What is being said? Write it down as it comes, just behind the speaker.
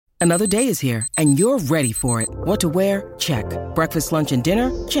Another day is here, and you're ready for it. What to wear? Check. Breakfast, lunch, and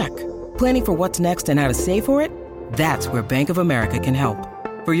dinner? Check. Planning for what's next and how to save for it? That's where Bank of America can help.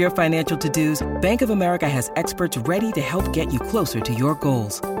 For your financial to-dos, Bank of America has experts ready to help get you closer to your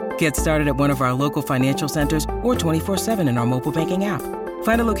goals. Get started at one of our local financial centers or 24/7 in our mobile banking app.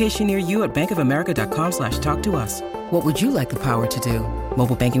 Find a location near you at bankofamerica.com/talktous. What would you like the power to do?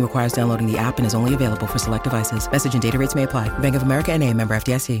 Mobile banking requires downloading the app and is only available for select devices. Message and data rates may apply. Bank of America N.A., member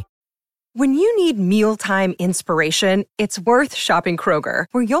FDIC. When you need mealtime inspiration, it's worth shopping Kroger,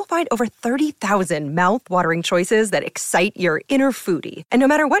 where you'll find over 30,000 mouth-watering choices that excite your inner foodie. And no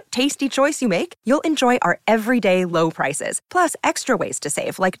matter what tasty choice you make, you'll enjoy our everyday low prices, plus extra ways to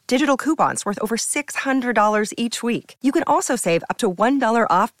save, like digital coupons worth over $600 each week. You can also save up to $1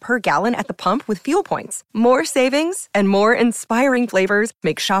 off per gallon at the pump with fuel points. More savings and more inspiring flavors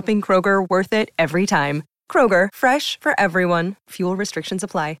make shopping Kroger worth it every time. Kroger, fresh for everyone. Fuel restrictions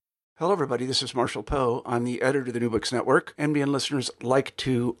apply. Hello, everybody. This is Marshall Poe. I'm the editor of the New Books Network. NBN listeners like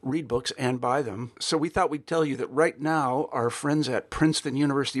to read books and buy them. So we thought we'd tell you that right now, our friends at Princeton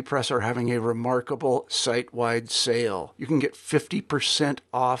University Press are having a remarkable site-wide sale. You can get 50%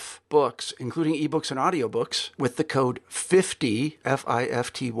 off books, including ebooks and audiobooks, with the code 50,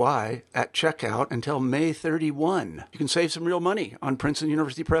 F-I-F-T-Y, at checkout until May 31. You can save some real money on Princeton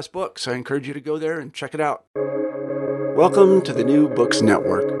University Press books. I encourage you to go there and check it out. Welcome to the New Books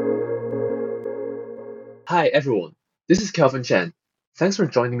Network. Hi everyone, this is Kelvin Chen. Thanks for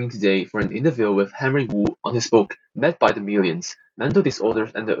joining me today for an interview with Henry Wu on his book Met by the Millions, Mental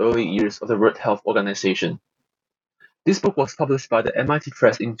Disorders and the Early Years of the World Health Organization. This book was published by the MIT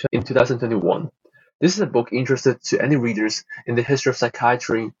Press in 2021. This is a book interested to any readers in the history of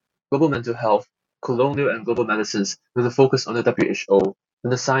psychiatry, global mental health, colonial and global medicines with a focus on the WHO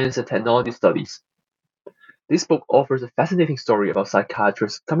and the science and technology studies. This book offers a fascinating story about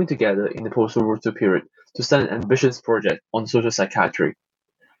psychiatrists coming together in the post-World War II period to start an ambitious project on social psychiatry.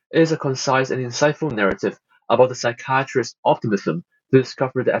 It is a concise and insightful narrative about the psychiatrist's optimism to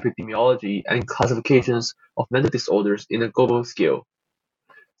discover the epidemiology and classifications of mental disorders in a global scale.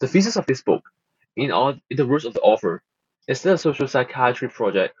 The thesis of this book, in the words of the author, is that a social psychiatry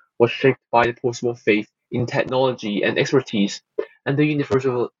project was shaped by the post-war faith in technology and expertise and the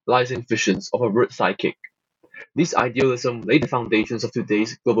universalizing visions of a world psychic. This idealism laid the foundations of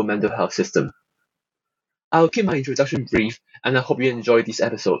today's global mental health system. I'll keep my introduction brief, and I hope you enjoyed this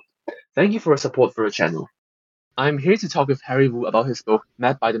episode. Thank you for your support for the channel. I'm here to talk with Harry Wu about his book,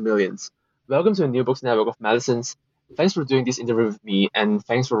 Met by the Millions. Welcome to the New Books Network of Medicines. Thanks for doing this interview with me, and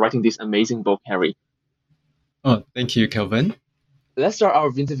thanks for writing this amazing book, Harry. Oh, thank you, Kelvin. Let's start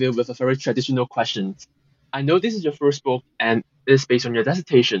our interview with a very traditional question. I know this is your first book, and it is based on your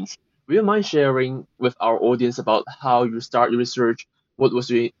dissertations. Will you mind sharing with our audience about how you start your research? What was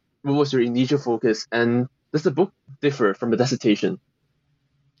your initial focus, and does the book differ from the dissertation?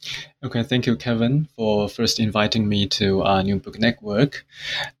 Okay, thank you, Kevin, for first inviting me to New Book Network.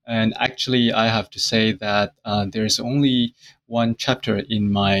 And actually, I have to say that there is only one chapter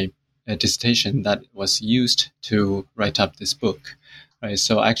in my dissertation that was used to write up this book. Right.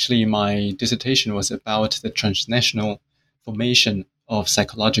 So actually, my dissertation was about the transnational formation of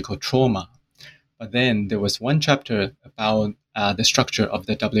psychological trauma. But then there was one chapter about the structure of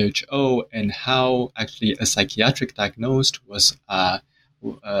the WHO and how actually a psychiatric diagnosis was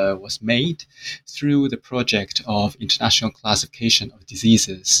made through the project of international classification of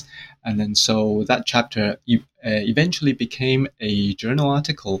diseases. And then so that chapter eventually became a journal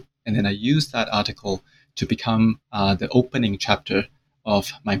article, and then I used that article to become the opening chapter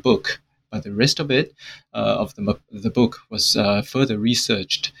of my book. But the rest of it, of the book, was further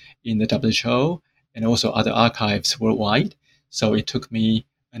researched in the WHO and also other archives worldwide. So it took me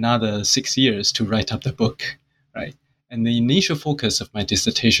another 6 years to write up the book, right? And the initial focus of my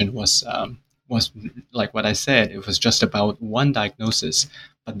dissertation was like what I said. It was just about one diagnosis.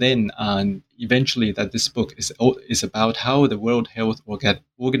 But then eventually, that this book is about how the World Health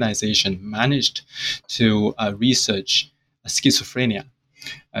Organization managed to research schizophrenia.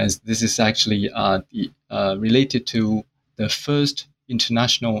 As this is actually related to the first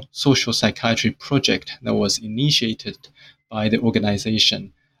international social psychiatry project that was initiated by the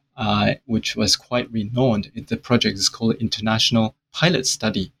organization, which was quite renowned. The project is called International Pilot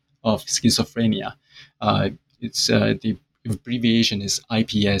Study of Schizophrenia. It's the abbreviation is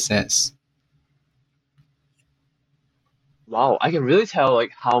IPSS. Wow, I can really tell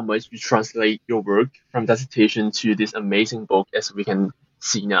how much you translate your work from dissertation to this amazing book, as we can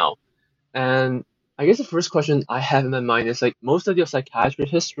see now. And I guess the first question I have in my mind is most study of psychiatry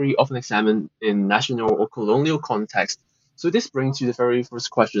history often examined in national or colonial context. So this brings you the very first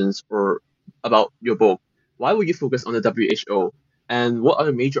questions about your book. Why would you focus on the WHO? And what are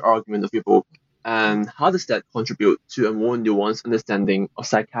the major arguments of your book? And how does that contribute to a more nuanced understanding of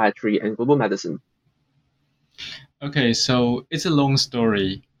psychiatry and global medicine? Okay, so it's a long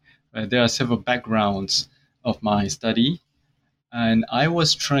story. There are several backgrounds of my study, and I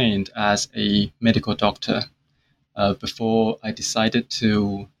was trained as a medical doctor before I decided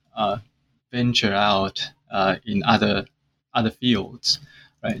to venture out in other fields,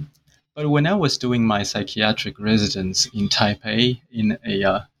 right? But when I was doing my psychiatric residence in Taipei in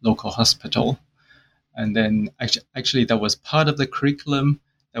a local hospital, and then actually that was part of the curriculum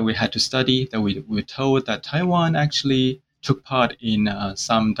that we had to study, that we were told that Taiwan actually took part in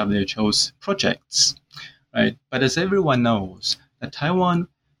some WHO's projects, right? But as everyone knows, that Taiwan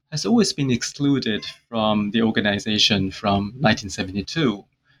has always been excluded from the organization from 1972.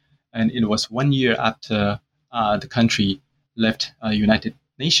 And it was 1 year after the country left United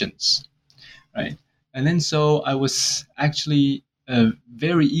Nations, right? And then so I was actually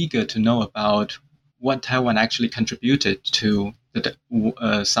very eager to know about what Taiwan actually contributed to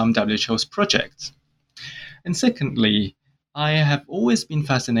some WHO's projects. And secondly, I have always been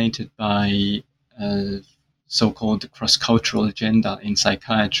fascinated by so-called cross-cultural agenda in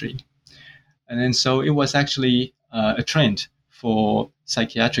psychiatry. And then so it was actually a trend for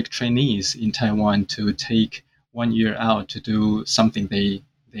psychiatric trainees in Taiwan to take 1 year out to do something they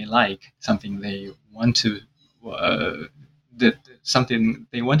like, something they want to, something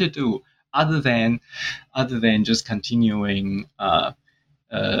they want to do other than just continuing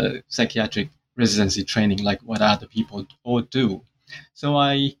psychiatric residency training like what other people all do. So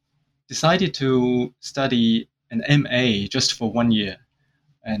I decided to study an MA just for 1 year.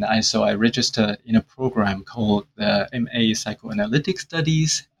 And I registered in a program called the MA Psychoanalytic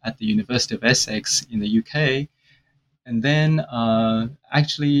Studies at the University of Essex in the UK. And then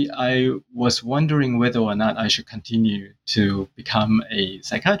actually I was wondering whether or not I should continue to become a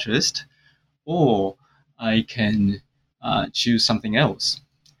psychiatrist or I can choose something else.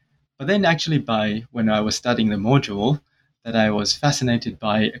 But then actually when I was studying the module, that I was fascinated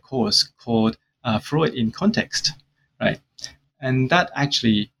by a course called Freud in Context, right? And that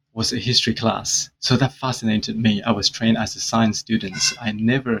actually was a history class. So that fascinated me. I was trained as a science student. I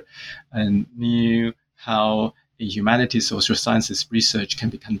never knew how a humanities social sciences research can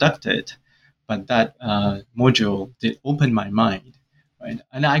be conducted. But that module did open my mind, right?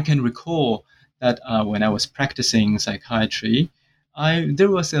 And I can recall that when I was practicing psychiatry, there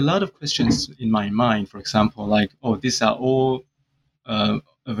was a lot of questions in my mind. For example, like, these are all a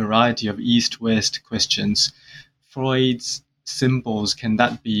variety of East-West questions. Freud's symbols, can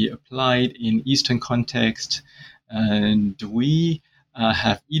that be applied in Eastern context? And do we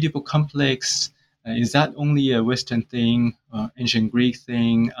have Oedipal complex? Is that only a Western thing, ancient Greek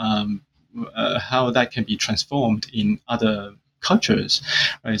thing? How that can be transformed in other cultures,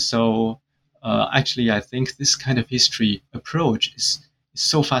 right? So actually, I think this kind of history approach is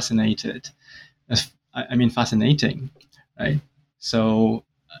so fascinating, right? So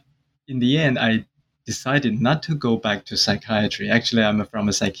in the end, I decided not to go back to psychiatry. Actually, I'm from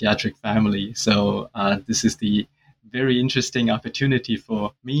a psychiatric family, so this is the very interesting opportunity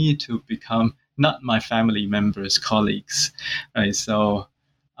for me to become not my family members' colleagues, right? So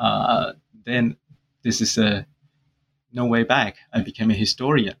then this is no way back. I became a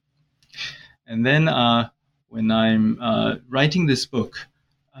historian. And then when I'm writing this book,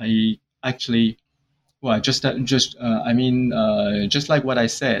 I actually, just like what I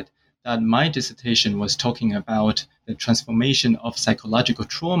said, that my dissertation was talking about the transformation of psychological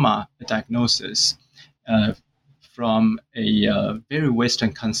trauma diagnosis from a very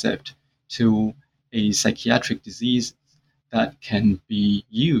Western concept to a psychiatric disease that can be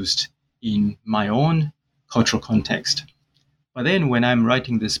used in my own cultural context. But then when I'm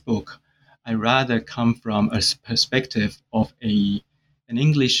writing this book, I rather come from a perspective of an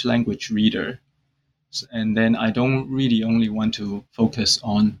English language reader. And then I don't really only want to focus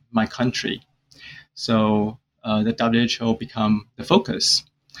on my country. So the WHO become the focus.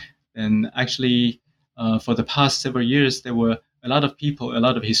 And actually, for the past several years, there were a lot of people, a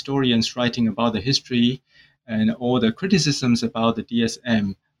lot of historians writing about the history and all the criticisms about the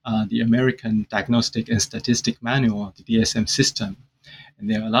DSM, the American Diagnostic and Statistic Manual, the DSM system. And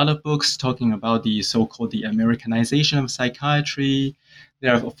there are a lot of books talking about the so-called the Americanization of psychiatry.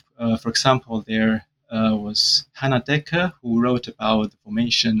 There are, for example, there was Hannah Decker, who wrote about the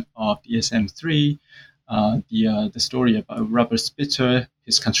formation of DSM-3, the story about Robert Spitzer,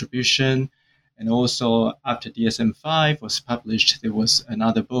 his contribution. And also after DSM-5 was published, there was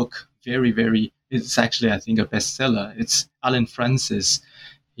another book, very, very it's actually, I think, a bestseller. It's Alan Francis,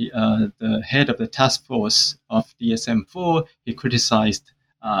 the head of the task force of DSM-4. He criticized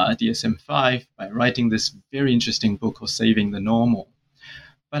DSM-5 by writing this very interesting book called Saving the Normal.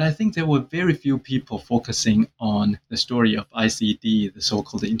 But I think there were very few people focusing on the story of ICD, the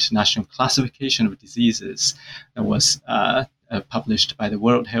so-called International Classification of Diseases, that was published by the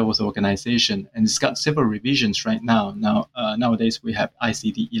World Health Organization, and it's got several revisions right now. Nowadays we have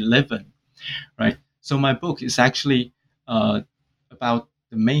ICD-11, right? So my book is actually about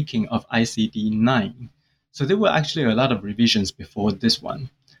the making of ICD-9. So there were actually a lot of revisions before this one,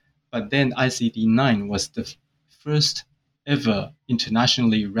 but then ICD-9 was the first ever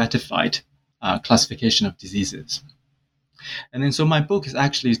internationally ratified classification of diseases. And then so my book is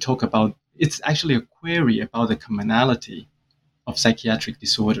actually it's actually a query about the commonality of psychiatric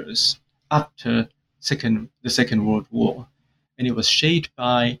disorders after the Second World War. And it was shaped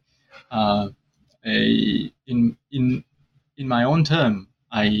by, in my own term,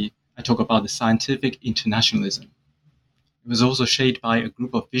 I talk about the scientific internationalism. It was also shaped by a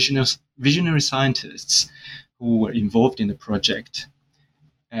group of visionary scientists who were involved in the project.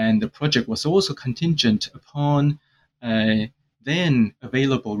 And the project was also contingent upon a then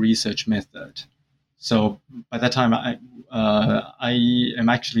available research method. So by that time, I am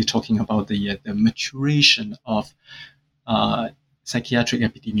actually talking about the maturation of psychiatric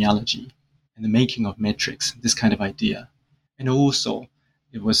epidemiology and the making of metrics, this kind of idea. And also,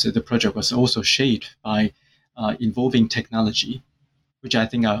 the project was also shaped by involving technology, which I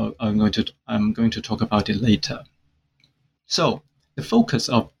think I'm going to talk about it later. So the focus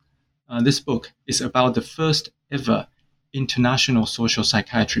of this book is about the first ever international social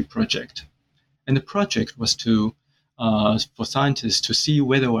psychiatry project. And the project was for scientists to see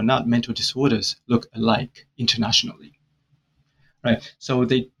whether or not mental disorders look alike internationally. Right. So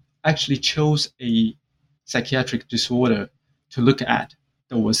they actually chose a psychiatric disorder to look at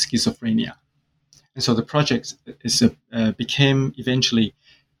that was schizophrenia. And so the project eventually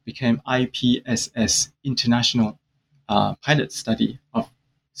became IPSS, International Pilot Study of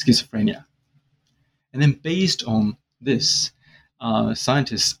Schizophrenia. And then based on this,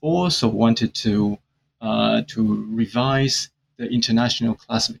 scientists also wanted to revise the international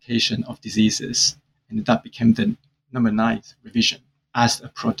classification of diseases, and that became the number 9th revision as a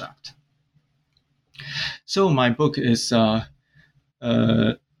product. So my book has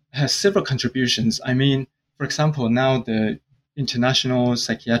several contributions. I mean, for example, now the International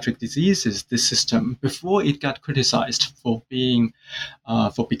Psychiatric Diseases, this system, before it got criticized for becoming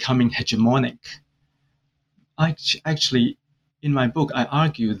hegemonic, actually, in my book, I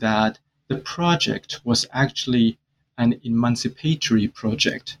argue that the project was actually an emancipatory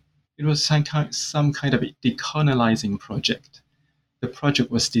project. It was some kind of a decolonizing project. The project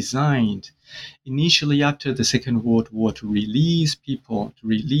was designed initially after the Second World War to relieve people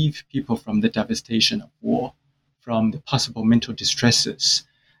from the devastation of war, from the possible mental distresses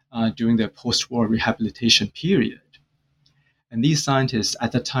during the post-war rehabilitation period. And these scientists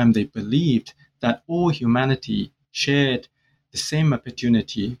at the time, they believed that all humanity shared the same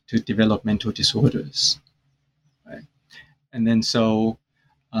opportunity to develop mental disorders. Right? And then so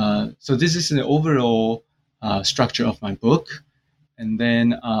this is the overall structure of my book. And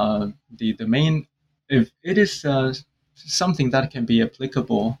then the main, if it is something that can be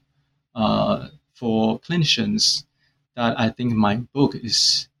applicable for clinicians, that I think my book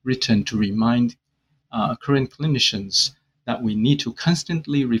is written to remind current clinicians that we need to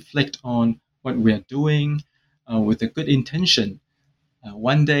constantly reflect on what we are doing with a good intention.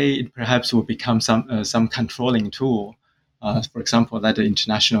 One day it perhaps will become some controlling tool. For example, that the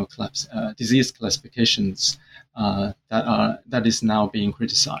international disease classifications that is now being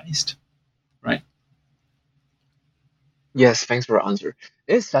criticized, right? Yes, thanks for your answer.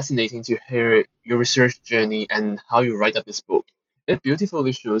 It is fascinating to hear your research journey and how you write up this book. It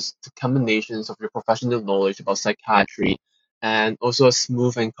beautifully shows the combinations of your professional knowledge about psychiatry and also a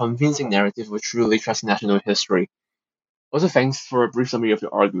smooth and convincing narrative of a truly transnational history. Also, thanks for a brief summary of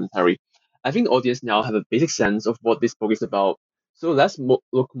your argument, Harry. I think the audience now have a basic sense of what this book is about. So let's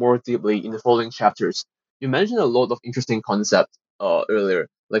look more deeply in the following chapters. You mentioned a lot of interesting concepts earlier,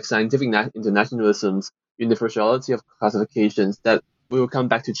 like scientific internationalisms, universality of classifications, that we will come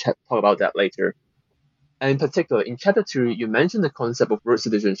back to talk about that later. And in particular, in chapter 2, you mentioned the concept of word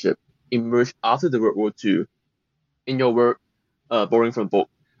citizenship emerged after the World War II. In your work, borrowing from book,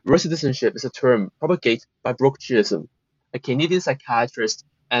 word citizenship is a term propagated by Brooke Chisholm, a Canadian psychiatrist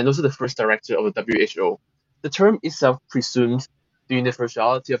and also the first director of the WHO. The term itself presumes the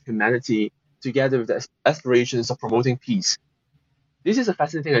universality of humanity together with the aspirations of promoting peace. This is a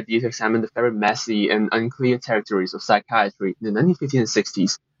fascinating idea to examine the very messy and unclear territories of psychiatry in the 1950s and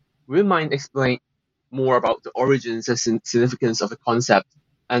 60s. Will you mind explain more about the origins and significance of the concept,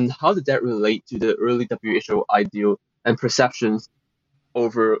 and how did that relate to the early WHO ideal and perceptions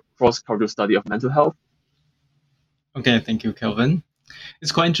over cross-cultural study of mental health? Okay, thank you, Kelvin.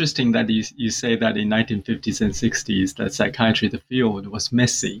 It's quite interesting that you say that in 1950s and 60s that psychiatry, the field, was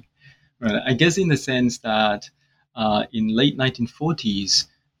messy. Right? I guess in the sense that in late 1940s,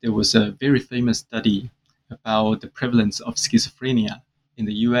 there was a very famous study about the prevalence of schizophrenia in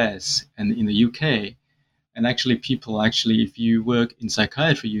the US and in the UK. And actually, if you work in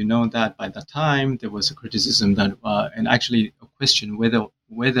psychiatry, you know that by that time there was a criticism that, and actually a question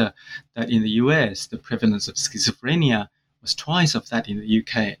whether that in the US the prevalence of schizophrenia was twice of that in the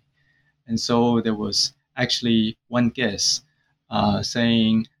UK. And so there was actually one guess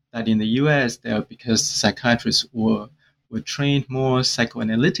saying that in the US, because psychiatrists were trained more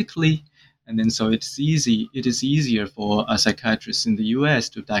psychoanalytically, and then so it is easier for a psychiatrist in the US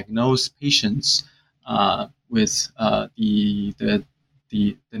to diagnose patients with the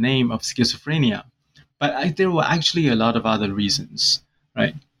name of schizophrenia. But there were actually a lot of other reasons,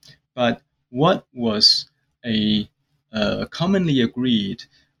 right? But what was commonly agreed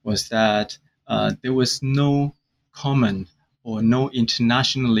was that there was no common or no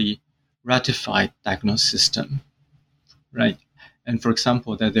internationally ratified diagnosis system, right? And for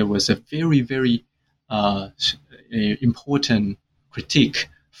example, that there was a very, very important critique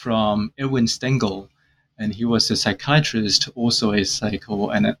from Erwin Stengel, and he was a psychiatrist, also a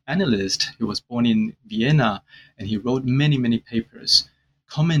psychoanalyst. He was born in Vienna, and he wrote many, many papers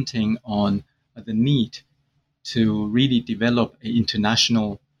commenting on the need to really develop an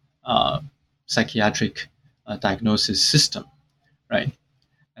international psychiatric diagnosis system, right?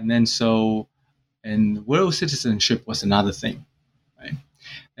 And then and world citizenship was another thing, right?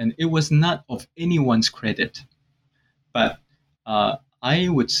 And it was not of anyone's credit, but I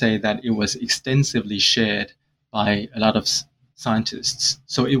would say that it was extensively shared by a lot of scientists.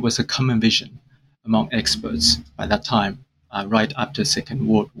 So it was a common vision among experts by that time, right after the Second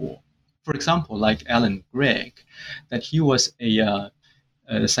World War. For example, like Alan Gregg, that he was a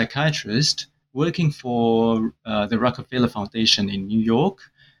psychiatrist working for the Rockefeller Foundation in New York,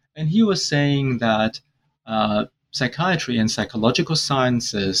 and he was saying that psychiatry and psychological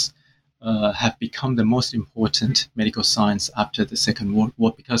sciences have become the most important medical science after the Second World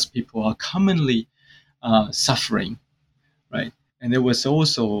War because people are commonly suffering, right? And there was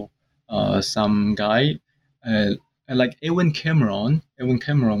also some guy like Ewen Cameron. Ewen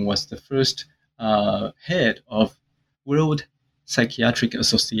Cameron was the first head of World Psychiatric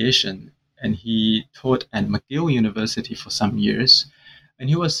Association, and he taught at McGill University for some years. And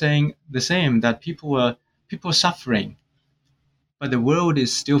he was saying the same, that people are suffering, but the world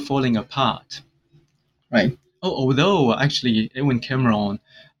is still falling apart, right? Although actually Ewen Cameron,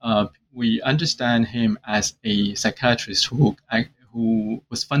 we understand him as a psychiatrist who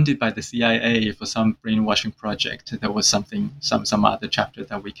was funded by the CIA for some brainwashing project. There was some other chapter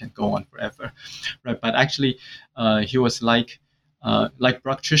that we can go on forever, right? But actually, he was like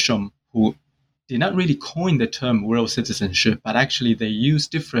Brock Chisholm, who did not really coin the term world citizenship, but actually they use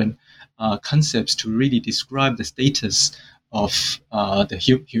different concepts to really describe the status of the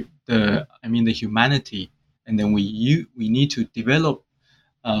humanity, and then we need to develop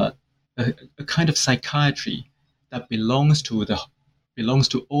a kind of psychiatry that belongs to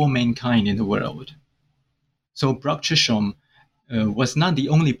all mankind in the world. So Brock Chisholm was not the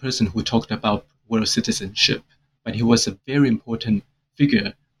only person who talked about world citizenship, but he was a very important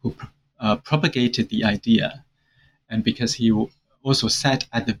figure who propagated the idea. And because he also sat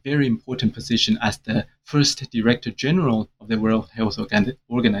at the very important position as the first Director General of the World Health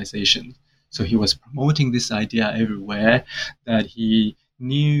Organization. So he was promoting this idea everywhere, that he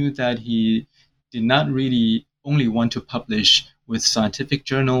knew that he did not really only want to publish with scientific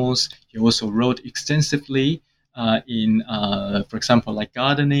journals. He also wrote extensively in, for example, like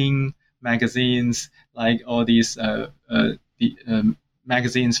gardening magazines, like all these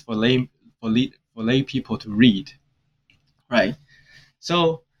magazines for lay people to read, right?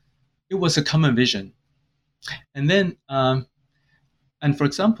 So it was a common vision. And then, and for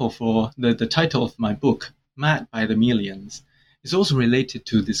example, for the title of my book, Mad by the Millions, is also related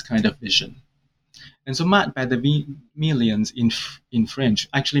to this kind of vision. And so Mad by the Millions in French,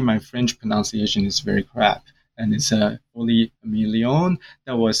 actually my French pronunciation is very crap, and it's only a million.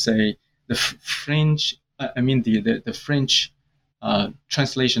 That was the French, the French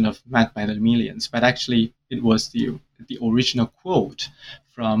translation of Mad by the Millions, but actually it was the original quote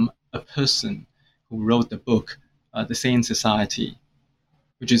from a person who wrote the book, The Sane Society.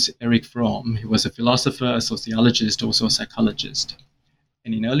 which is Erich Fromm. He was a philosopher, a sociologist, also a psychologist.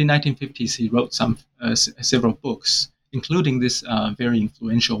 And in the early 1950s, he wrote several books, including this very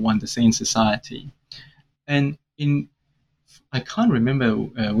influential one, The Sane Society. And I can't remember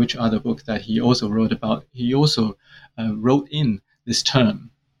which other book that he also wrote about. He also wrote in this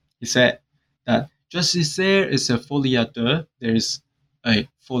term. He said that just as there is a folie à deux, there is a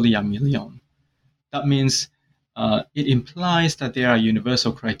folie à million. That means it implies that there are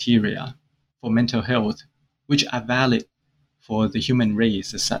universal criteria for mental health which are valid for the human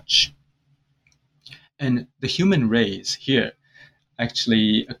race as such. And the human race here,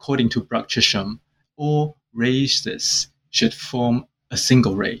 actually, according to Brock Chisholm, all races should form a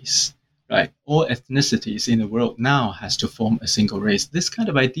single race, right? All ethnicities in the world now has to form a single race. This kind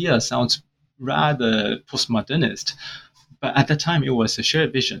of idea sounds rather postmodernist, but at the time it was a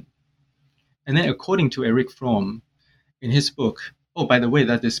shared vision. And then according to Erich Fromm, in his book, oh, by the way,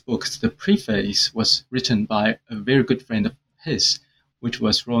 that this book, the preface was written by a very good friend of his, which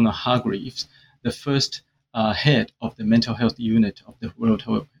was Ronald Hargreaves, the first head of the mental health unit of the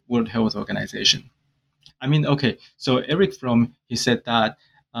World Health Organization. I mean, okay, so Erich Fromm, he said that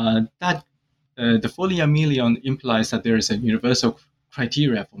the folie à million implies that there is a universal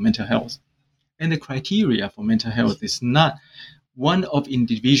criteria for mental health. And the criteria for mental health is not one of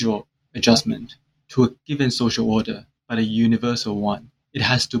individual adjustment to a given social order, but a universal one. It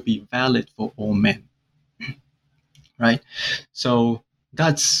has to be valid for all men, right? So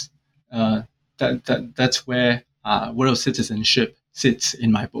that's where world citizenship sits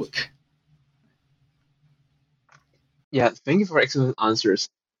in my book. Yeah, thank you for excellent answers.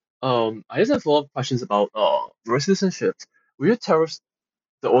 I just have a lot of questions about world citizenship. Will you tell us,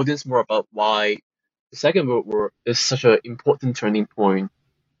 the audience, more about why the Second World War is such an important turning point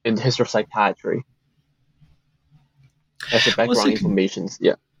in the history of psychiatry? As a background information,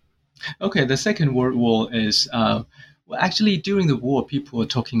 yeah. Okay, the Second World War is actually during the war, people were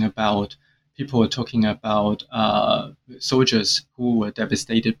talking about soldiers who were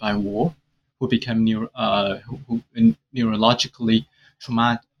devastated by war, who became neurologically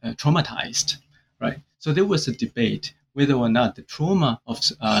traumatized, right? So there was a debate whether or not the trauma of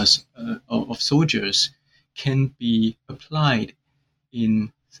soldiers can be applied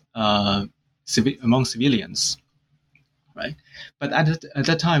in among civilians, right? But at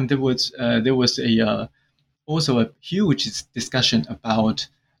that time, there was also a huge discussion about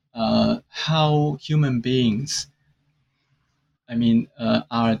how human beings,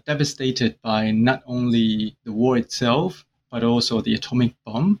 are devastated by not only the war itself, but also the atomic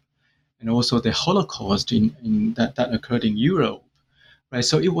bomb, and also the Holocaust that occurred in Europe, right?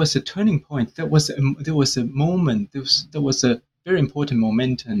 So it was a turning point. There was a moment. There was a very important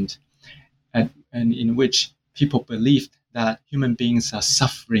momentum, and in which people believed that human beings are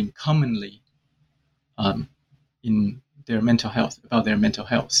suffering commonly in their mental health, about their mental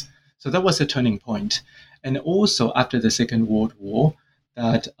health. So that was a turning point. And also after the Second World War,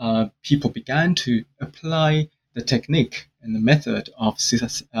 that people began to apply the technique and the method of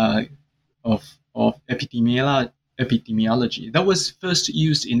epidemiology that was first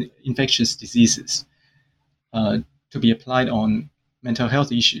used in infectious diseases to be applied on mental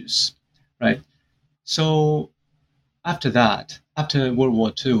health issues, right? So after that, after World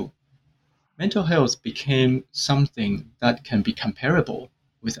War II, mental health became something that can be comparable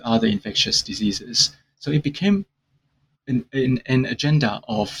with other infectious diseases. So it became an agenda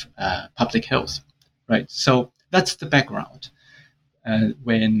of public health, right? So that's the background.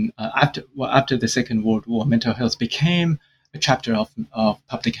 When after the Second World War, mental health became a chapter of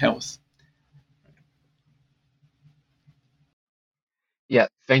public health. Yeah,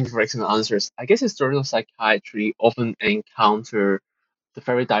 thank you for excellent answers. I guess historians of psychiatry often encounter the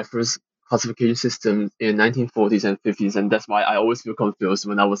very diverse classification system in 1940s and 50s, and that's why I always feel confused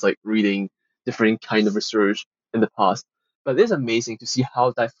when I was reading different kind of research in the past. But it's amazing to see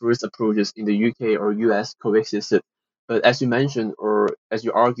how diverse approaches in the UK or US coexisted. But as you mentioned, or as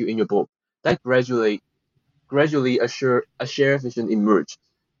you argue in your book, that gradually a shared vision emerged.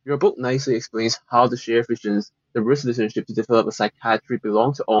 Your book nicely explains how the shared visions, the relationship to develop a psychiatry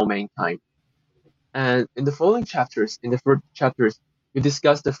belong to all mankind. And in the following chapters, in the first chapters, we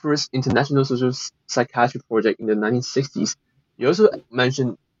discuss the first international social psychiatry project in the 1960s. You also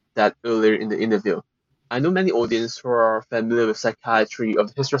mentioned that earlier in the interview. I know many audience who are familiar with psychiatry, of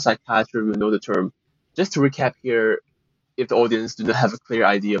the history of psychiatry, will know the term. Just to recap here, if the audience do not have a clear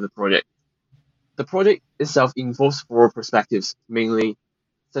idea of the project. The project itself involves four perspectives, mainly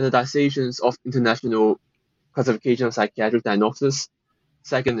standardizations of international classification of psychiatric diagnosis.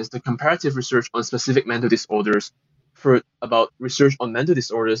 Second is the comparative research on specific mental disorders. third, about research on mental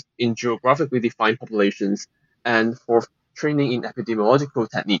disorders in geographically defined populations, and fourth, training in epidemiological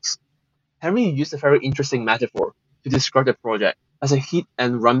techniques. Henry used a very interesting metaphor to describe the project as a hit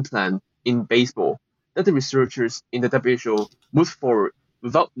and run plan in baseball that the researchers in the WHO moved forward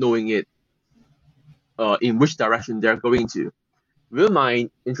without knowing it in which direction they're going to. Will you mind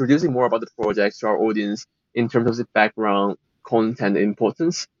introducing more about the project to our audience in terms of the background, content, and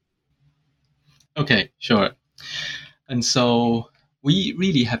importance? Okay, sure. And so we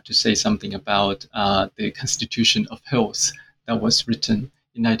really have to say something about the Constitution of Health that was written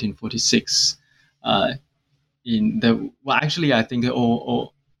in 1946. Actually, I think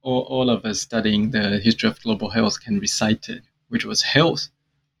all of us studying the history of global health can recite it, which was health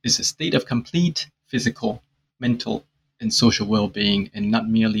is a state of complete physical, mental, and social well-being, and not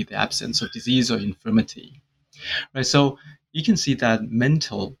merely the absence of disease or infirmity. Right. So you can see that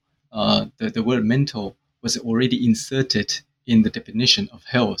mental, the word mental was already inserted in the definition of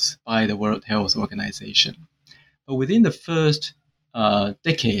health by the World Health Organization. But within the first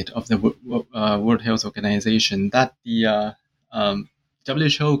decade of the World Health Organization, that the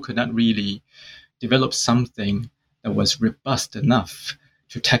WHO could not really develop something that was robust enough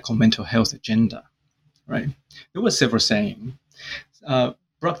to tackle mental health agenda. Right? There were several sayings.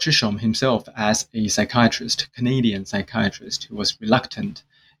 Brock Chisholm himself, as a psychiatrist, Canadian psychiatrist, who was reluctant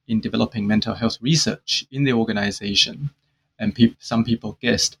in developing mental health research in the organization, and some people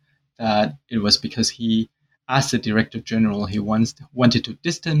guessed that it was because he, as the Director General, he wanted to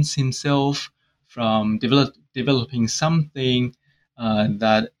distance himself from developing something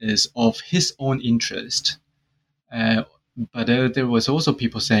that is of his own interest. But there was also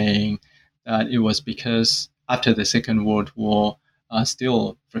people saying that it was because after the Second World War,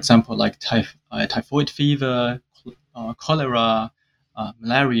 still, for example, like typhoid fever, cholera,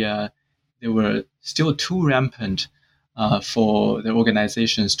 malaria, they were still too rampant for the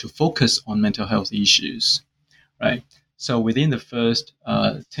organizations to focus on mental health issues, right? So within the first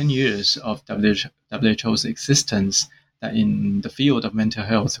 10 years of WHO's existence, that in the field of mental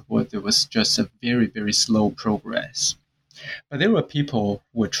health, there was just a very, very slow progress. But there were people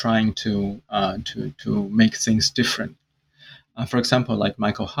who were trying to make things different. For example, like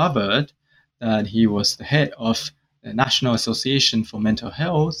Michael Harvard, that he was the head of the National Association for Mental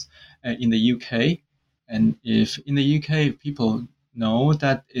Health in the UK. And if in the UK people know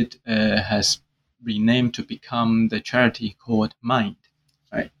that it has renamed to become the charity called Mind,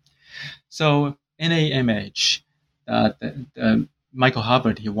 right? So NAMH, Michael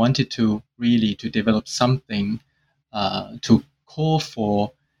Harvard, he wanted to really to develop something to call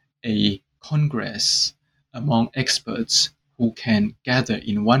for a congress among experts who can gather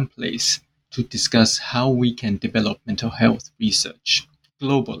in one place to discuss how we can develop mental health research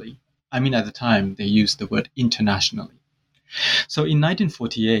globally. I mean, at the time, they used the word internationally. So in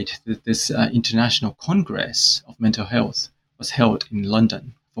 1948, this International Congress of Mental Health was held in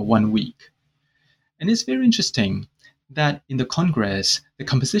London for 1 week. And it's very interesting that in the Congress, the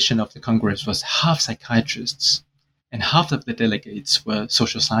composition of the Congress was half psychiatrists, and half of the delegates were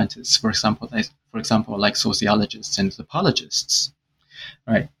social scientists, for example, like sociologists and anthropologists,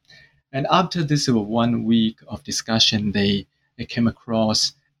 right? And after this 1 week of discussion, they came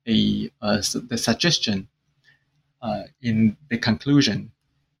across the suggestion in the conclusion,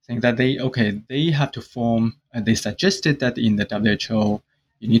 saying that they have to form. They suggested that in the WHO,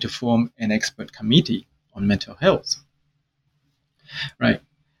 you need to form an expert committee on mental health, right?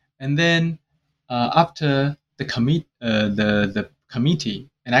 And then after the committee,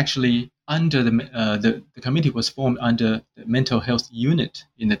 and actually under the committee was formed under the mental health unit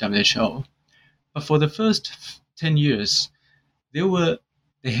in the WHO. But for the first 10 years,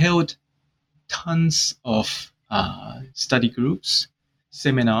 they held tons of study groups,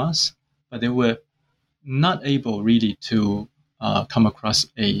 seminars, but they were not able really to come across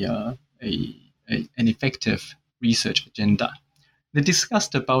an effective research agenda. They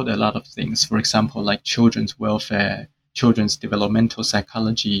discussed about a lot of things, for example, like children's welfare, children's developmental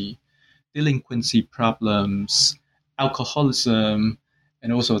psychology, delinquency problems, alcoholism,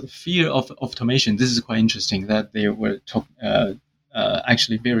 and also the fear of automation. This is quite interesting that they were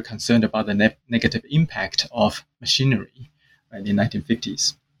actually very concerned about the negative impact of machinery, right, in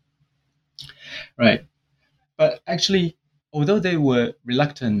 1950s. Right. But actually, although they were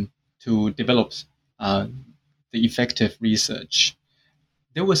reluctant to develop the effective research,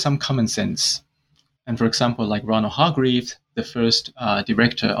 there was some common sense. And for example, like Ronald Hargreaves, the first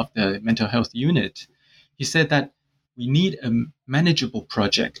director of the mental health unit, he said that we need a manageable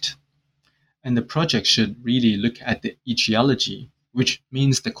project. And the project should really look at the etiology, which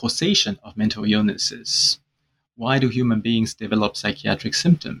means the causation of mental illnesses. why do human beings develop psychiatric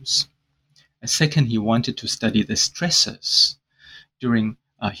symptoms? And second, he wanted to study the stresses during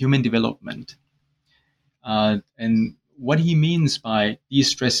human development. And what he means by these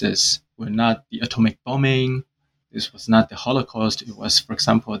stresses were not the atomic bombing, this was not the Holocaust, it was, for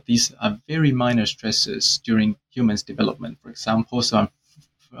example, these are very minor stresses during humans' development. For example,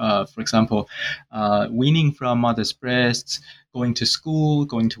 weaning from mother's breasts, going to school,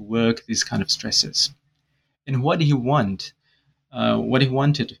 going to work, these kind of stresses. And what he wanted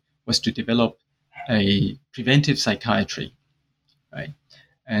was to develop a preventive psychiatry, right?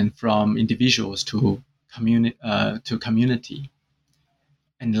 And from individuals to community.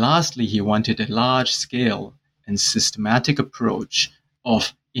 And lastly, he wanted a large-scale and systematic approach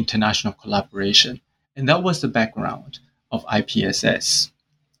of international collaboration. And that was the background of IPSS,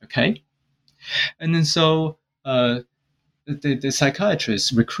 okay? And then so the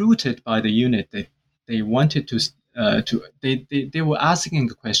psychiatrists recruited by the unit, they wanted they were asking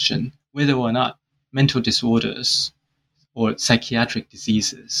the question whether or not mental disorders or psychiatric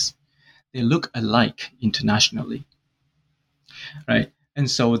diseases, they look alike internationally, right? And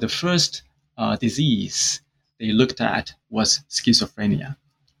so the first disease they looked at was schizophrenia,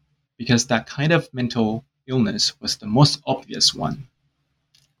 because that kind of mental illness was the most obvious one,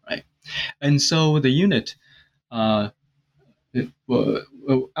 right? And so the unit, after the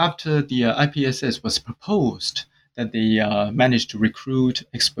IPSS was proposed, that they managed to recruit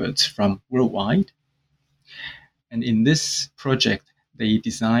experts from worldwide. And in this project, they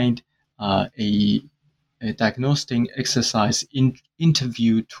designed a diagnostic exercise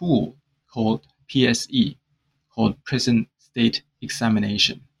interview tool called PSE, called Present State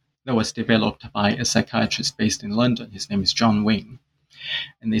Examination, that was developed by a psychiatrist based in London. His name is John Wing.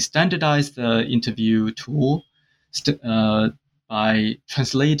 And they standardized the interview tool by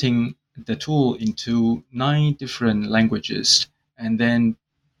translating the tool into 9 different languages. And then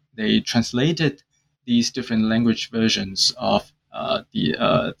they translated these different language versions of the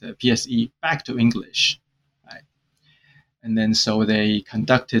PSE back to English. Right? And then so they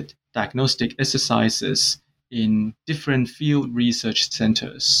conducted diagnostic exercises in different field research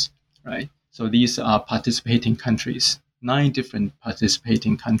centers. Right? So these are participating countries, 9 different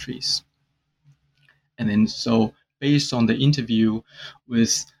participating countries. And then so based on the interview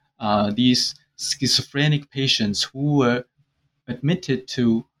with these schizophrenic patients who were admitted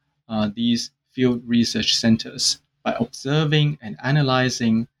to these field research centers, by observing and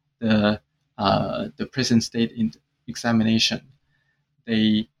analyzing the present state examination,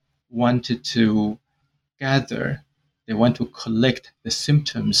 they wanted to collect the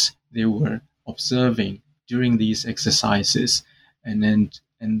symptoms they were observing during these exercises, and then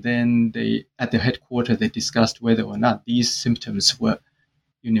they, at the headquarters, they discussed whether or not these symptoms were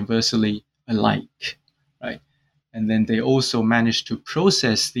universally alike, right? And then they also managed to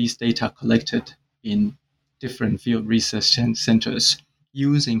process these data collected in different field research centers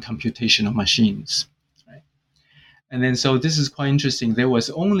using computational machines, right? And then so this is quite interesting. There was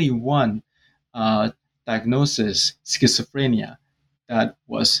only one diagnosis, schizophrenia, that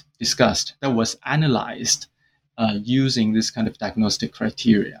was discussed, that was analyzed using this kind of diagnostic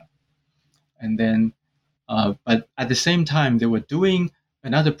criteria. And then, but at the same time, they were doing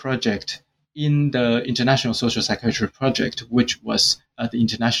another project in the International Social Psychiatry Project, which was the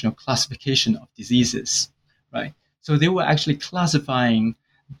international classification of diseases, right? So they were actually classifying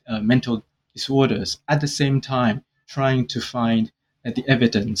mental disorders at the same time, trying to find the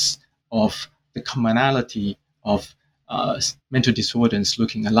evidence of the commonality of mental disorders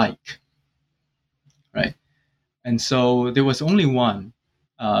looking alike, right? And so there was only one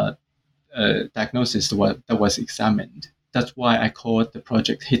diagnosis that was examined. That's why I called the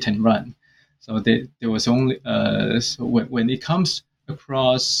project Hit and Run. So there was only, so when it comes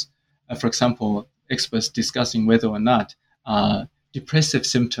across, for example, experts discussing whether or not depressive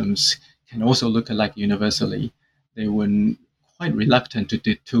symptoms can also look alike universally, they were quite reluctant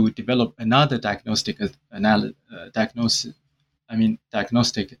to develop another diagnostic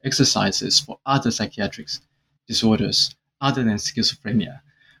exercises for other psychiatric disorders other than schizophrenia,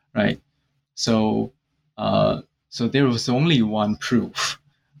 right? So there was only one proof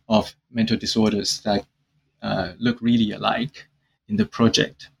of mental disorders that look really alike in the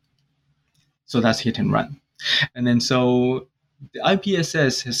project. So that's Hit and Run. And then so the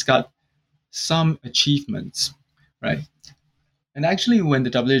IPSS has got some achievements, right? And actually, when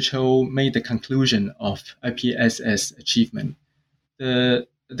the WHO made the conclusion of IPSS achievement, the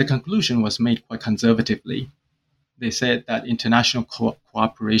conclusion was made quite conservatively. They said that international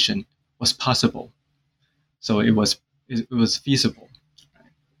cooperation was possible, so it was feasible.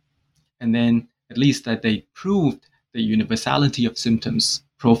 And at least that they proved the universality of symptoms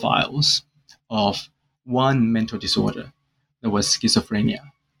profiles of one mental disorder, that was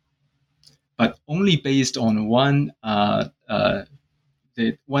schizophrenia. But only based on one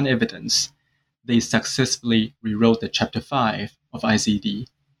evidence, they successfully rewrote the Chapter 5 of ICD,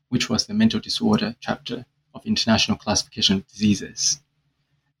 which was the mental disorder chapter of International Classification of Diseases.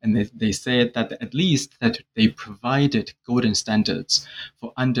 And they said that at least that they provided golden standards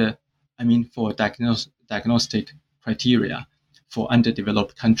for diagnostic criteria for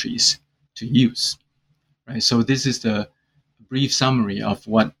underdeveloped countries to use. Right. So this is the brief summary of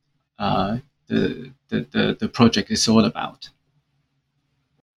what the project is all about.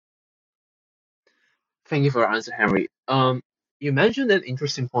 Thank you for your answer, Henry. You mentioned an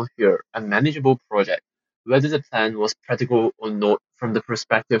interesting point here, a manageable project. Whether the plan was practical or not from the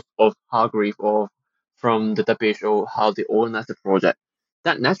perspective of Hargreave or from the WHO, how they organized the project,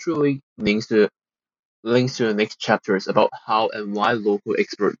 that naturally links to the next chapters about how and why local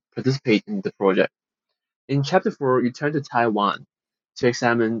experts participate in the project. In Chapter 4, you turn to Taiwan to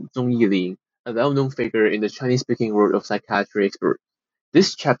examine Zhong Yilin, a well-known figure in the Chinese-speaking world of psychiatry experts.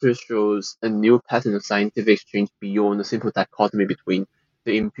 This chapter shows a new pattern of scientific exchange beyond a simple dichotomy between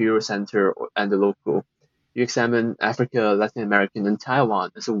the imperial center and the local. You examine Africa, Latin America, and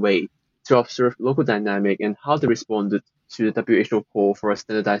Taiwan as a way to observe local dynamic and how they responded to the WHO call for a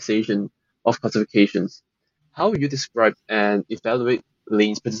standardization of classifications. How would you describe and evaluate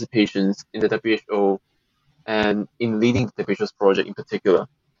Lin's participations in the WHO and in leading the WHO's project in particular?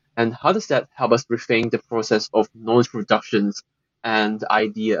 And how does that help us rethink the process of knowledge productions and the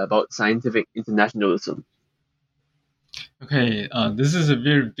idea about scientific internationalism? Okay, this is a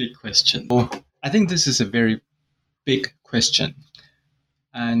very big question. I think this is a very big question.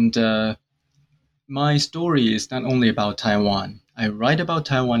 And my story is not only about Taiwan. I write about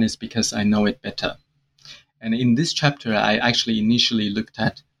Taiwan is because I know it better. And in this chapter, I actually initially looked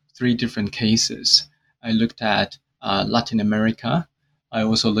at 3 different cases. I looked at Latin America. I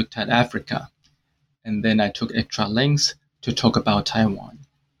also looked at Africa. And then I took extra lengths to talk about Taiwan.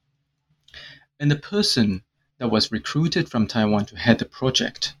 And the person that was recruited from Taiwan to head the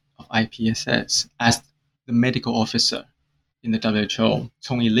project of IPSS as the medical officer in the WHO,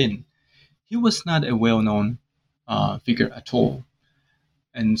 Cong Yilin, he was not a well-known figure at all.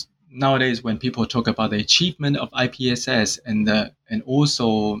 And nowadays, when people talk about the achievement of IPSS and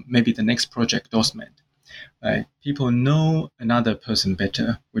also maybe the next project, DOSMED, right, people know another person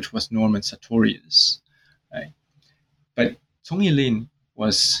better, which was Norman Sartorius. Right? But Cong Yilin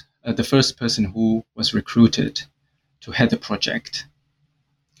was the first person who was recruited to head the project.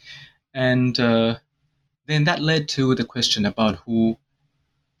 And then that led to the question about who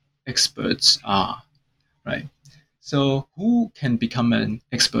experts are, right? So who can become an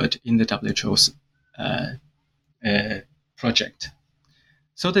expert in the WHO's project?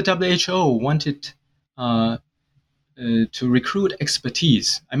 So the WHO wanted to recruit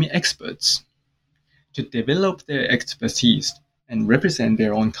experts, to develop their expertise and represent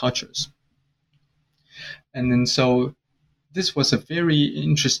their own cultures. And then so this was a very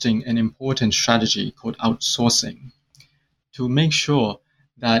interesting and important strategy called outsourcing to make sure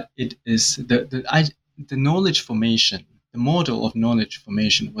that it is the knowledge formation, the model of knowledge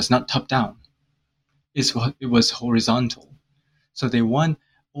formation was not top down. It was horizontal. So they want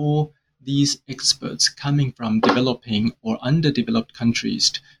all these experts coming from developing or underdeveloped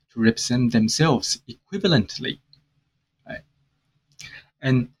countries to represent themselves equivalently. Right?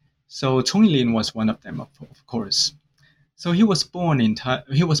 And so Cong Yilin was one of them, of course. So he was born in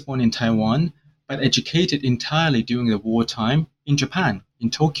Taiwan, but educated entirely during the wartime in Japan,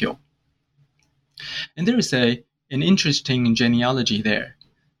 in Tokyo. And there is an interesting genealogy there.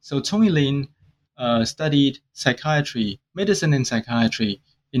 So Cong Yilin studied medicine and psychiatry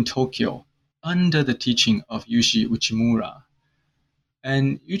in Tokyo under the teaching of Yuji Uchimura.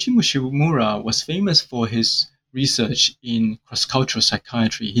 And Yuji Uchimura was famous for his research in cross-cultural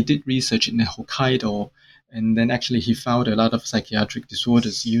psychiatry. He did research in Hokkaido, and then actually he found a lot of psychiatric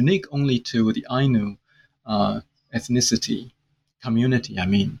disorders unique only to the Ainu ethnicity community,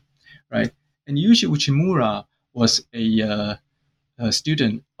 right? And Yuji Uchimura was a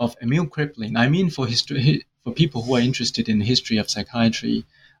student of Emil Kraepelin. For people who are interested in the history of psychiatry,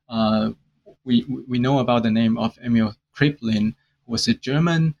 we know about the name of Emil Kraepelin, who was a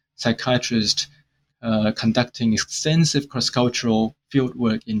German psychiatrist conducting extensive cross-cultural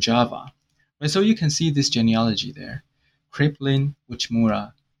fieldwork in Java. Right? So you can see this genealogy there. Kraepelin,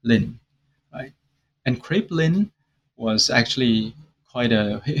 Uchimura, Lin. Right? And Kraepelin was actually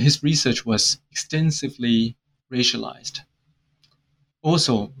his research was extensively racialized.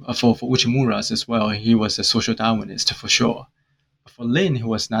 also for Uchimura's as well, he was a social Darwinist for sure. But for Lin, he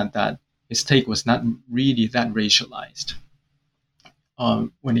was not that. His take was not really that racialized.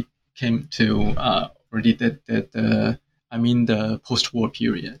 When it came to already the post-war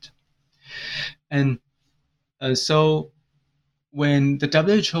period, and so when the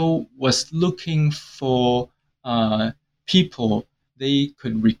WHO was looking for people they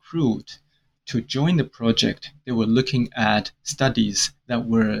could recruit to join the project, they were looking at studies that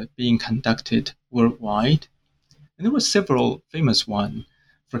were being conducted worldwide. And there were several famous ones.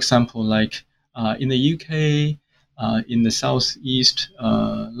 For example, like in the UK, in the southeast,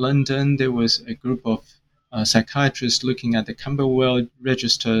 London, there was a group of psychiatrists looking at the Camberwell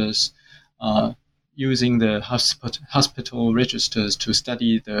registers, using the hospital registers to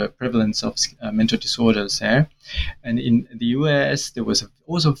study the prevalence of mental disorders there. And in the US, there was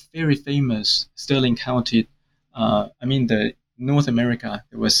also very famous Sterling County, the North America,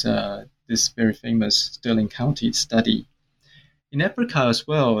 there was this very famous Sterling County study. In Africa as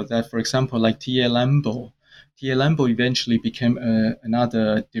well, that for example, like T.A. Lambo eventually became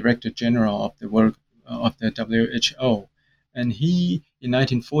another Director General of the work of the WHO. And he, in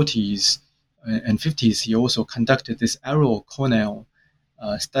 1940s and 50s, he also conducted this Arrow Cornell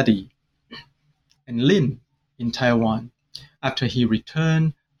study. And Lin, in Taiwan, after he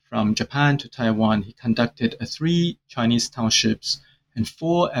returned from Japan to Taiwan, he conducted 3 Chinese townships and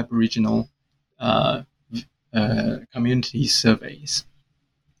 4 Aboriginal community surveys.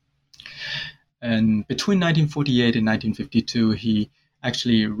 And between 1948 and 1952, he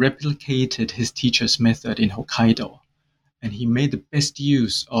actually replicated his teacher's method in Hokkaido. And he made the best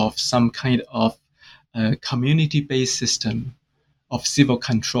use of some kind of community-based system of civil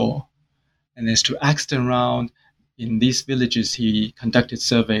control. And as to ask around in these villages, he conducted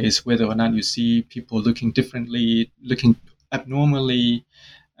surveys whether or not you see people looking differently, looking abnormally,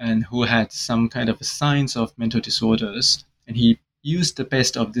 and who had some kind of signs of mental disorders. And he used the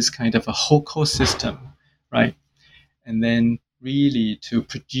best of this kind of a HOCO system, right? And then really to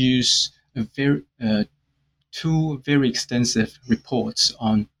produce a very 2 very extensive reports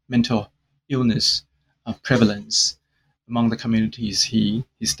on mental illness prevalence among the communities he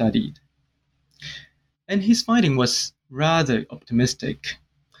studied. And his finding was rather optimistic,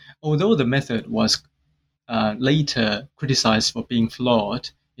 although the method was later criticized for being flawed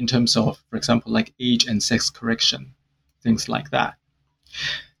in terms of, for example, like age and sex correction, things like that.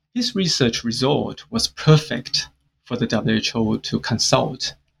 His research result was perfect for the WHO to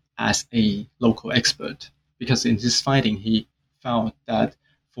consult as a local expert, because in his finding, he found that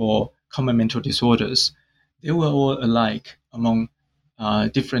for common mental disorders, they were all alike among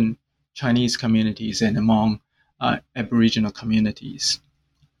different Chinese communities and among Aboriginal communities,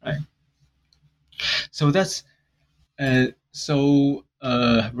 right? So that's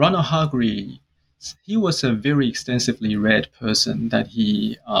Ronald Hargreaves. He was a very extensively read person. That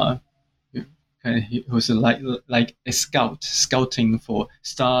he was like a scouting for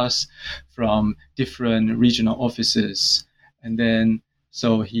stars from different regional offices, and then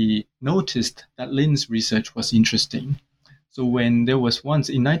so he noticed that Lin's research was interesting. So when there was once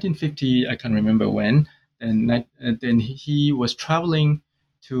in 1950, I can't remember when, then he was traveling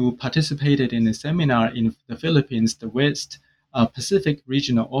to participate in a seminar in the Philippines, the West Pacific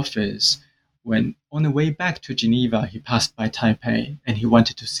Regional Office. When on the way back to Geneva, he passed by Taipei and he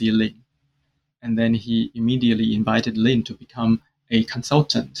wanted to see Lin. And then he immediately invited Lin to become a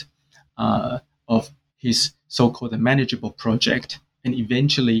consultant of his so-called manageable project. And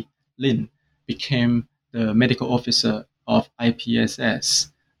eventually, Lin became the medical officer of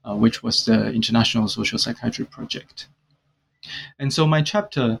IPSS, which was the International Social Psychiatry Project. And so my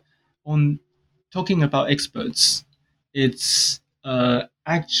chapter on talking about experts, it's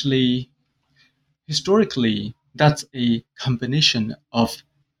actually, historically, that's a combination of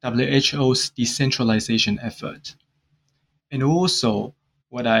WHO's decentralization effort. And also,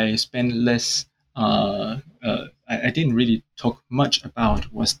 what I spent less, I didn't really talk much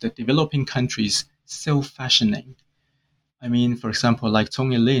about was the developing countries self-fashioning. I mean, for example, like Tong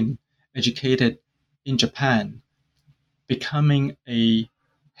Lin, educated in Japan, becoming the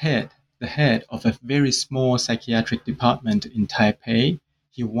head of a very small psychiatric department in Taipei.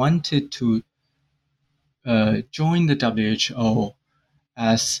 He wanted to join the WHO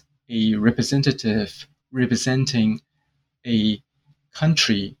as a representative representing a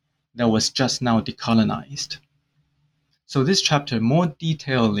country that was just now decolonized. So this chapter more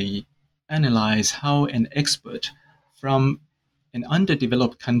detailedly analyzes how an expert from an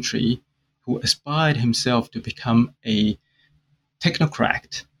underdeveloped country who aspired himself to become a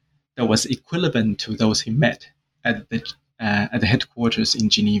technocrat that was equivalent to those he met at at the headquarters in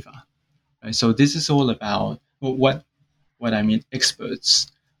Geneva. Right? So this is all about what I mean experts,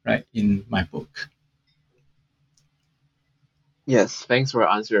 right, in my book. Yes, thanks for your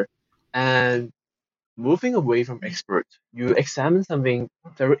answer. And moving away from expert, you examine something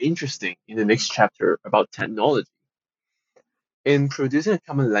very interesting in the next chapter about technology. In producing a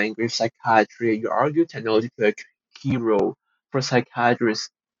common language psychiatry, you argue technology played a key role for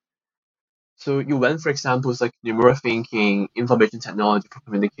psychiatrists. So you went for examples like neural thinking, information technology for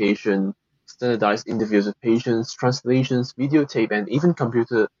communication, standardized interviews with patients, translations, videotape, and even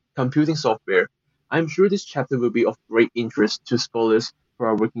computing software. I'm sure this chapter will be of great interest to scholars who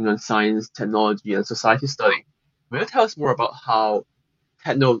are working on science, technology, and society study. Will you tell us more about how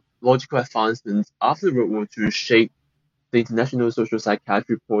technological advancements after World War II shaped the International Social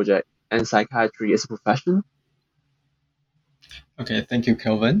Psychiatry Project and psychiatry as a profession? Okay, thank you,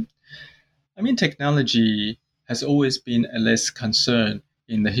 Kelvin. I mean, technology has always been a less concern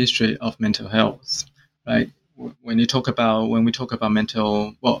in the history of mental health, right? When we talk about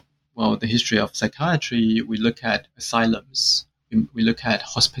mental, the history of psychiatry, we look at asylums, we look at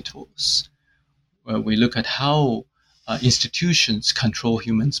hospitals, we look at how institutions control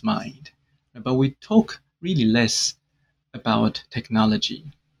humans' mind, but we talk really less about technology.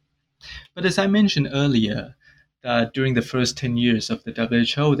 But as I mentioned earlier, that during the first 10 years of the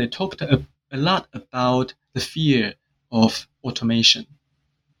WHO, they talked a lot about the fear of automation.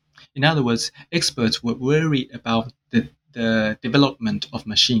 In other words, experts were worried about the development of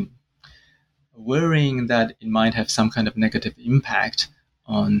machine, worrying that it might have some kind of negative impact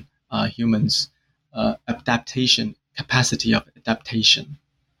on humans' adaptation, capacity of adaptation.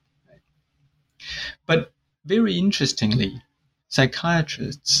 But very interestingly,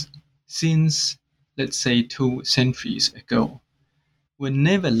 psychiatrists, since let's say 2 centuries ago, were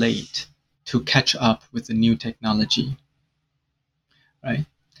never late to catch up with the new technology, right?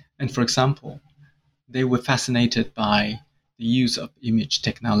 And for example, they were fascinated by the use of image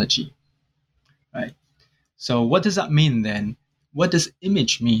technology, right? So what does that mean then? What does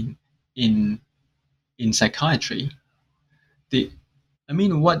image mean in psychiatry?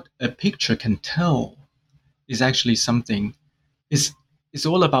 What a picture can tell is actually something is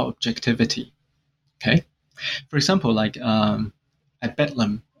all about objectivity. Okay, for example, like at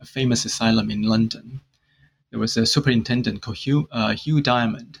Bedlam, a famous asylum in London, there was a superintendent called Hugh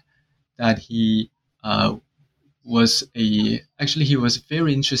Diamond that he was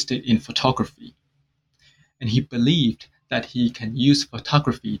very interested in photography, and he believed that he can use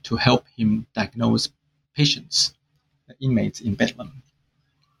photography to help him diagnose patients, inmates in Bedlam.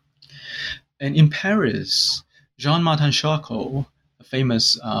 And in Paris, Jean-Martin Charcot, a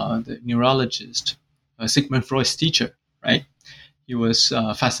famous the neurologist, Sigmund Freud's teacher, right? He was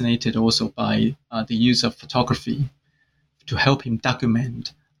fascinated also by the use of photography to help him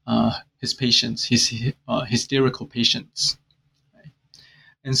document his patients, his hysterical patients. Right?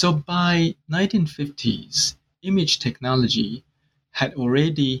 And so by 1950s, image technology had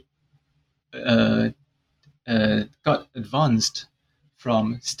already got advanced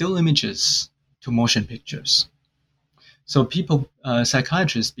from still images to motion pictures. So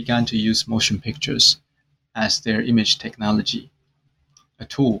psychiatrists began to use motion pictures as their image technology, a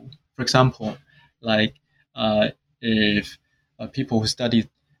tool. For example, like if people who study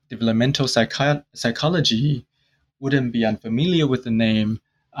developmental psychology wouldn't be unfamiliar with the name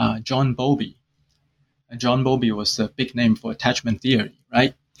John Bowlby. John Bowlby was a big name for attachment theory,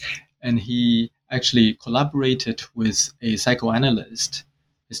 right? And he actually collaborated with a psychoanalyst.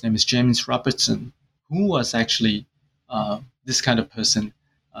 His name is James Robertson, who was actually this kind of person,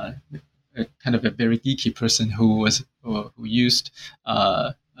 kind of a very geeky person who used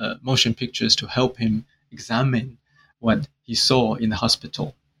motion pictures to help him examine what he saw in the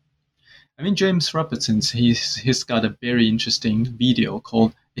hospital. I mean, James Robertson, he's got a very interesting video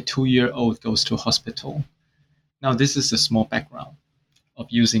called "A 2-Year-Old Goes to Hospital." Now, this is a small background of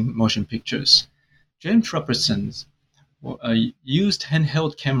using motion pictures. James Robertson used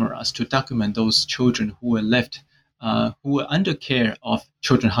handheld cameras to document those children who were under care of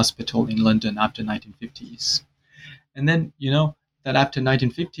Children's Hospital in London after 1950s. And then, that after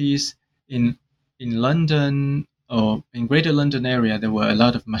 1950s, in London, or in Greater London area, there were a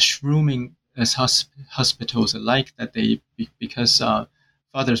lot of mushrooming as hospitals alike, because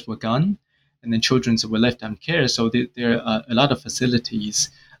fathers were gone, and then children were left uncare. So there are a lot of facilities.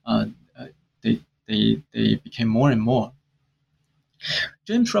 They became more and more.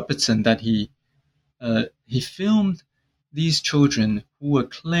 James Robertson, that he filmed these children who were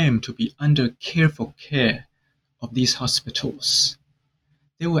claimed to be under careful care of these hospitals.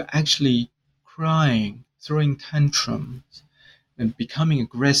 They were actually crying throwing tantrums and becoming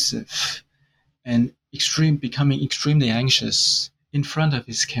aggressive and becoming extremely anxious in front of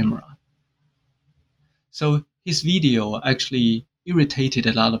his camera. So his video actually irritated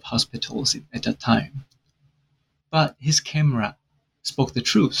a lot of hospitals at that time. But his camera spoke the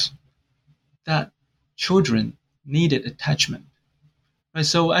truth, that children needed attachment. Right?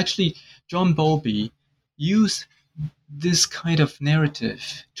 So actually, John Bowlby used this kind of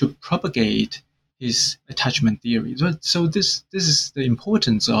narrative to propagate his attachment theory. So this is the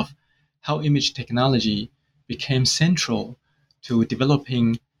importance of how image technology became central to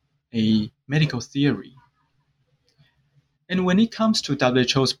developing a medical theory. And when it comes to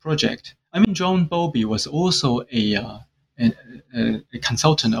WHO's project, John Bowlby was also a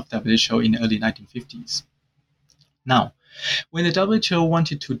consultant of WHO in the early 1950s. Now, when the WHO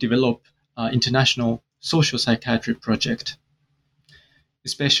wanted to develop international social psychiatry project,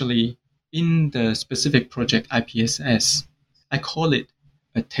 especially in the specific project IPSS, I call it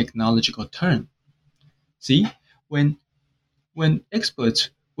a technological turn. See, when experts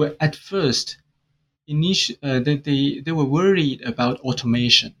were at first they were worried about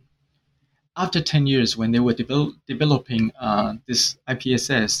automation. After 10 years, when they were developing this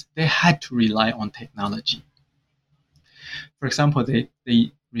IPSS, they had to rely on technology. For example, they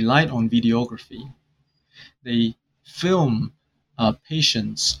relied on videography. They film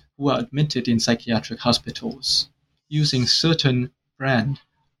patients who are admitted in psychiatric hospitals using certain brand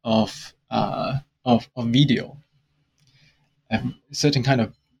of video, certain kind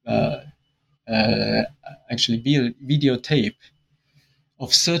of videotape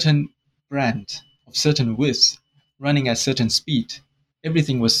of certain brand, of certain width, running at certain speed.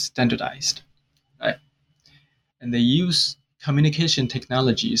 Everything was standardized, right? And they use communication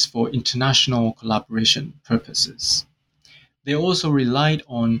technologies for international collaboration purposes. They also relied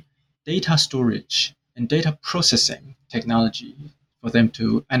on data storage and data processing technology for them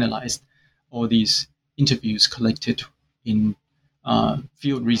to analyze all these interviews collected in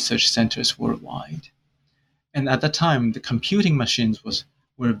field research centers worldwide. And at that time, the computing machines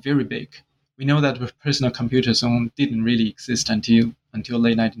were very big. We know that personal computers didn't really exist until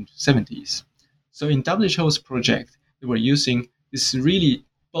late 1970s. So in WHO's project, they were using these really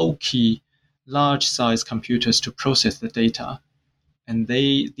bulky, large-size computers to process the data. And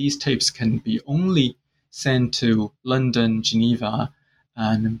these tapes can be only sent to London, Geneva,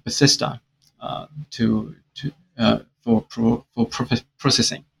 and Bethesda for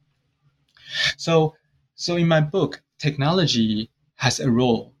processing. So in my book, technology has a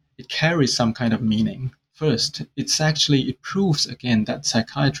role. It carries some kind of meaning. First, it proves again that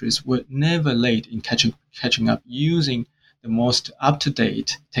psychiatrists were never late in catching up using the most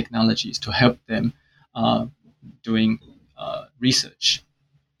up-to-date technologies to help them doing research.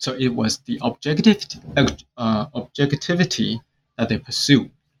 So it was the objectivity that they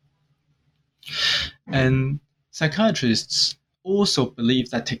pursue. And psychiatrists also believe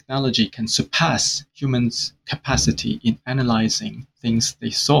that technology can surpass humans' capacity in analyzing things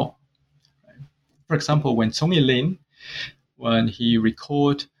they saw. For example, when Song Lin, when he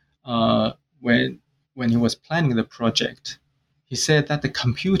recorded when he was planning the project, he said that a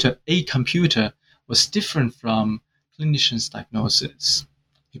computer was different from clinicians' diagnosis.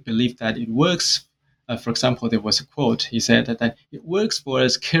 He believed that it works. For example, there was a quote. He said that it works for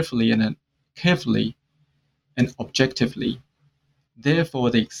us carefully and objectively. Therefore,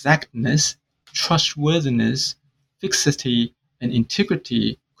 the exactness, trustworthiness, fixity, and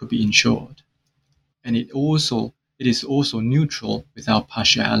integrity could be ensured. And it is also neutral without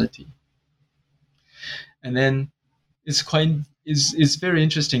partiality. And then it's very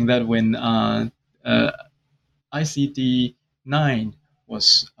interesting that when ICD-9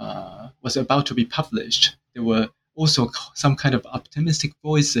 was about to be published, there were also some kind of optimistic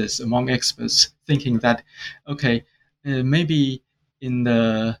voices among experts thinking that, okay, maybe in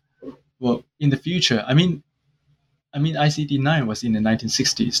the future, ICD-9 was in the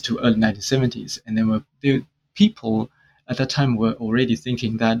 1960s to early 1970s, and the people at that time were already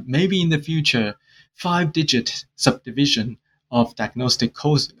thinking that maybe in the future, 5-digit subdivision of diagnostic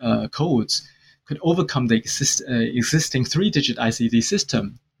codes could overcome the existing 3-digit ICD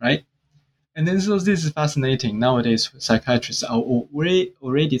system, right? And then so this is fascinating. Nowadays, psychiatrists are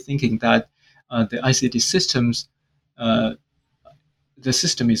already thinking that the ICD systems, the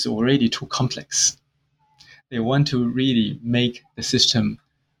system is already too complex. They want to really make the system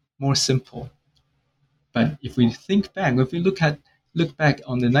more simple. But if we look back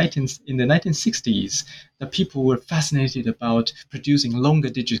on in the 1960s, the people were fascinated about producing longer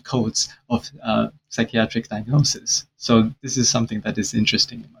digit codes of psychiatric diagnosis. So this is something that is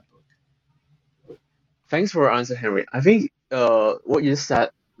interesting in my book. Thanks for your answer, Henry. I think what you said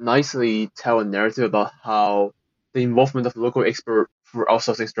nicely tell a narrative about how the involvement of local expert for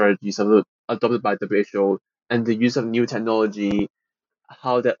outsourcing strategies adopted by WHO and the use of new technology,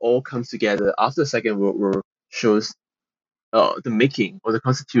 how that all comes together after the Second World War shows the making or the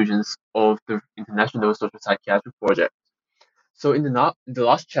constitutions of the International Social Psychiatry Project. So in the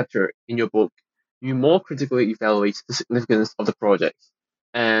last chapter in your book, you more critically evaluate the significance of the project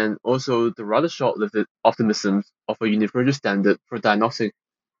and also the rather short-lived optimism of a universal standard for diagnosing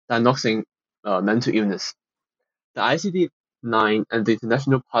mental illness. The ICD-9 and the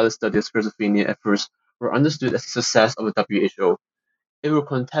International Pilot Study of Schizophrenia at first were understood as a success of the WHO. It were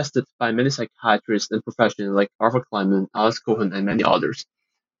contested by many psychiatrists and professionals like Arthur Kleinman, Alice Cohen, and many others.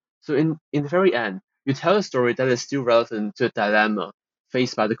 So in the very end, you tell a story that is still relevant to a dilemma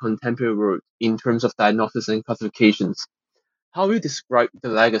faced by the contemporary world in terms of diagnosis and classifications. How will you describe the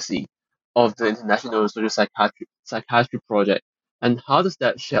legacy of the International Social Psychiatry Project, and how does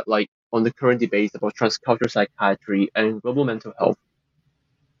that shed light on the current debates about transcultural psychiatry and global mental health?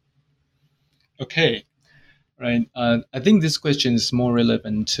 Okay, right. I think this question is more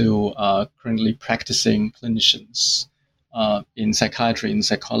relevant to currently practicing clinicians in psychiatry and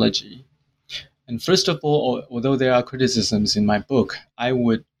psychology. And first of all, although there are criticisms in my book, I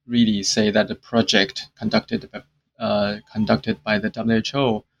would really say that the project conducted by the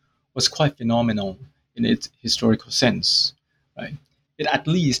WHO was quite phenomenal in its historical sense. Right? It at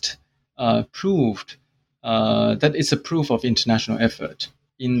least proved that it's a proof of international effort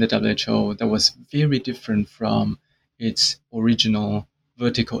in the WHO that was very different from its original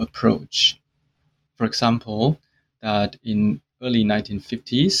vertical approach. For example, that in early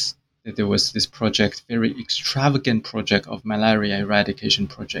 1950s, that there was this project, very extravagant project of malaria eradication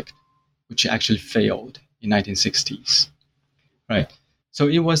project, which actually failed in 1960s. Right. So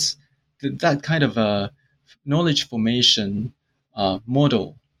it was that kind of a knowledge formation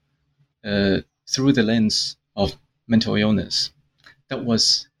model through the lens of mental illness that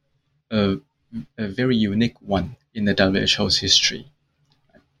was a very unique one in the WHO's history.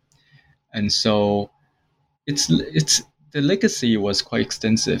 And so it's the legacy was quite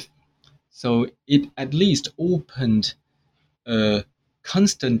extensive. So it at least opened a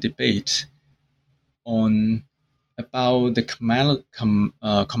constant debate on about the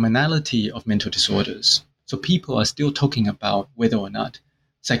commonality of mental disorders. So people are still talking about whether or not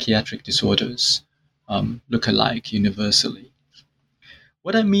psychiatric disorders look alike universally.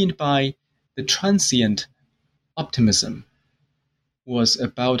 What I mean by the transient optimism was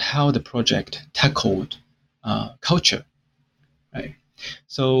about how the project tackled culture. Right.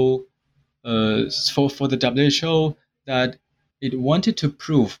 So for the WHO, that it wanted to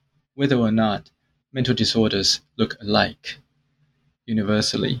prove whether or not mental disorders look alike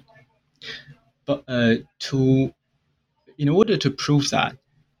universally. But in order to prove that,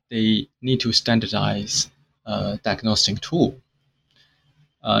 they need to standardize diagnostic tool.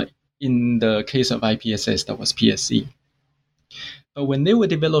 In the case of IPSS, that was PSE. But when they were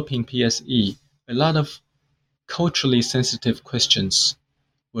developing PSE, a lot of culturally sensitive questions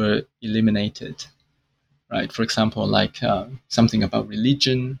were eliminated. Right? For example, like something about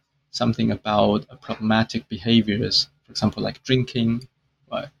religion, something about problematic behaviors, for example, like drinking.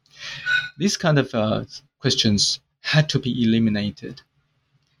 Right? These kind of questions had to be eliminated.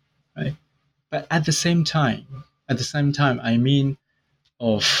 Right? But at the same time, I mean,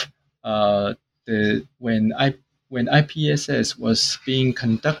 of when IPSS was being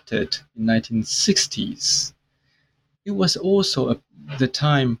conducted in 1960s, it was also the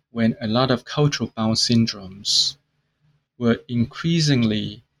time when a lot of cultural bound syndromes were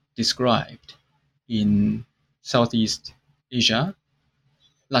increasingly described in Southeast Asia,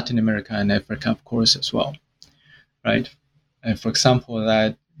 Latin America, and Africa, of course, as well, right? And for example,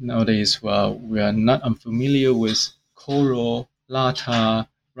 that nowadays, we are not unfamiliar with Koro, Lata,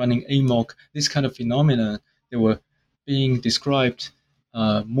 running amok, this kind of phenomena. They were being described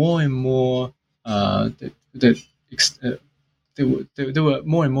more and more. There were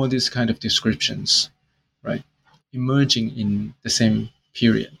more and more these kind of descriptions, right, emerging in the same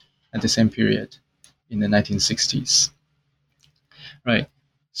period, in the 1960s, right?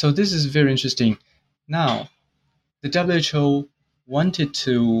 So this is very interesting. Now, the WHO wanted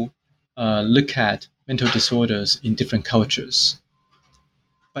to look at mental disorders in different cultures.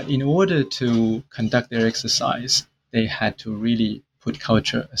 But in order to conduct their exercise, they had to really put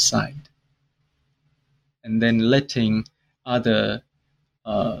culture aside and then letting other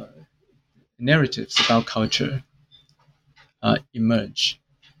narratives about culture emerge.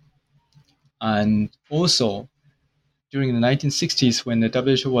 And also, during the 1960s, when the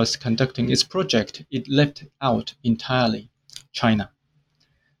WHO was conducting its project, it left out entirely China,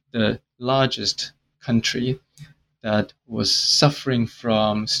 the largest country that was suffering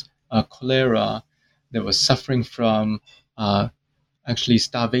from cholera, that was suffering from actually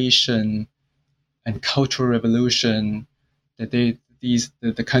starvation and cultural revolution, that the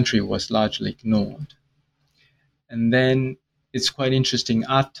country was largely ignored. And then it's quite interesting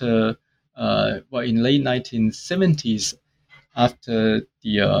after, in late 1970s, after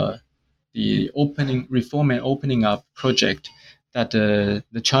the reform and opening up project, that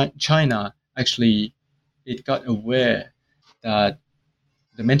China actually, it got aware that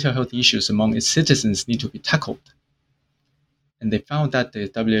the mental health issues among its citizens need to be tackled. And they found that the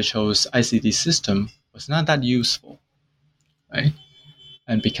WHO's ICD system was not that useful, right?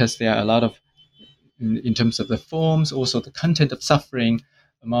 And because there are a lot of, in terms of the forms, also the content of suffering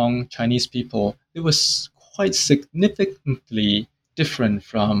among Chinese people, it was quite significantly different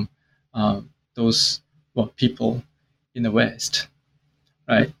from those people in the West,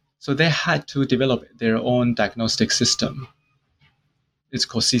 right? So they had to develop their own diagnostic system. It's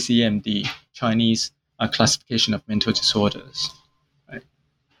called CCMD, Chinese Classification of Mental Disorders, right?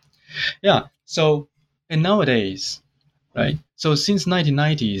 Yeah. So, and nowadays, right? So since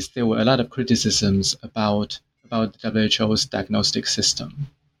 1990s, there were a lot of criticisms about the WHO's diagnostic system.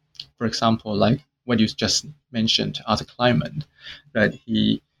 For example, like what you just mentioned, Arthur Kleinman, right?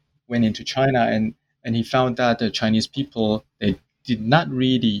 He went into China and he found that the Chinese people, they did not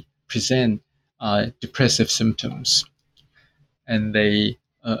really present depressive symptoms, and they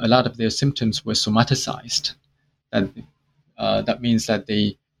a lot of their symptoms were somaticized. That means that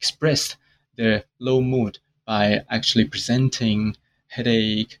they expressed their low mood by actually presenting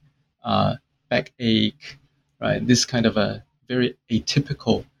headache, backache, right? This kind of a very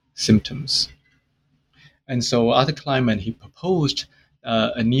atypical symptoms. And so Arthur Kleinman, he proposed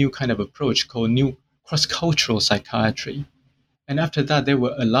a new kind of approach called new cross-cultural psychiatry. And after that, there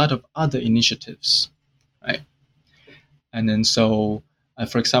were a lot of other initiatives, right? And then so,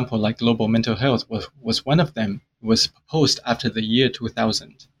 for example, like global mental health was one of them. It was proposed after the year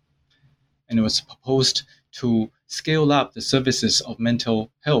 2000. And it was proposed to scale up the services of mental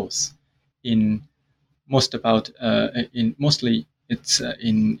health in mostly it's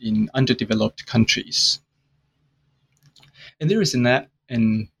in underdeveloped countries. And there is an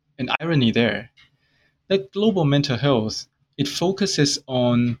irony there. That global mental health, it focuses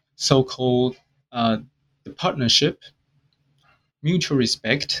on so-called the partnership, mutual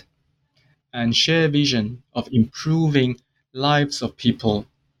respect, and shared vision of improving lives of people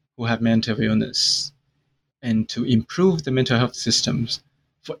who have mental illness, and to improve the mental health systems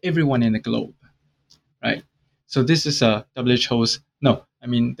for everyone in the globe, right? So this is the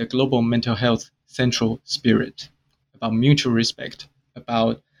global mental health central spirit, about mutual respect,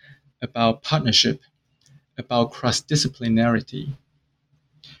 about partnership, about cross-disciplinarity.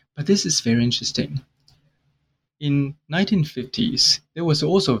 But this is very interesting. In 1950s, there was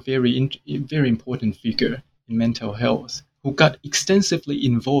also a very important figure in mental health who got extensively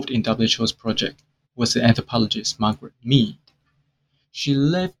involved in WHO's project, was the anthropologist Margaret Mead. She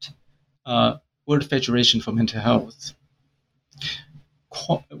left World Federation for Mental Health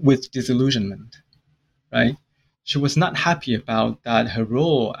with disillusionment, right? She was not happy about that her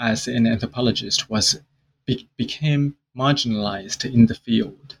role as an anthropologist became marginalized in the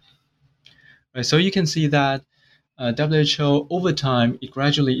field. Right? So you can see that WHO, over time, it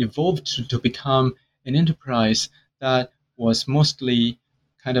gradually evolved to become an enterprise that was mostly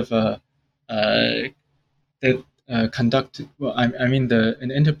kind of an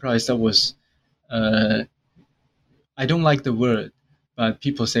enterprise that was, I don't like the word, but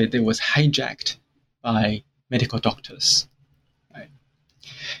people say it was hijacked by medical doctors. Right?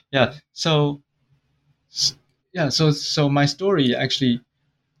 Yeah. So my story actually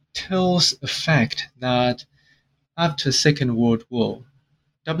tells the fact that after Second World War,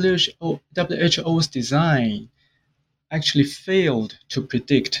 WHO's design actually failed to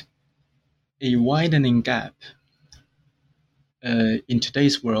predict a widening gap in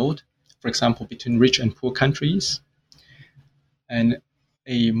today's world, for example, between rich and poor countries, and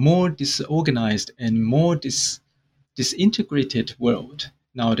a more disorganized and more disintegrated world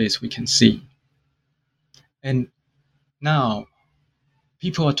nowadays we can see. And now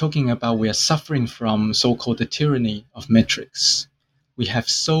people are talking about we are suffering from so-called the tyranny of metrics. We have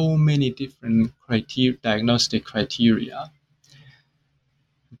so many different diagnostic criteria,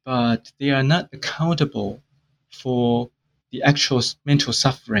 but they are not accountable for the actual mental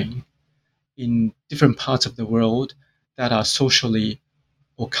suffering in different parts of the world that are socially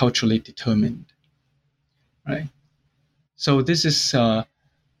or culturally determined, right? So this is how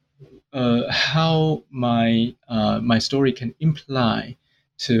my story can imply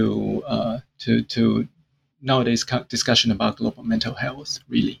to nowadays discussion about global mental health.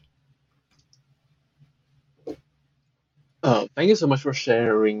 Really. Thank you so much for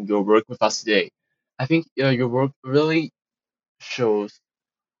sharing your work with us today. I think your work really shows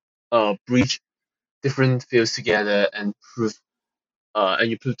bridge different fields together and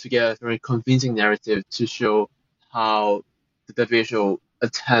you put together a very convincing narrative to show how the WHO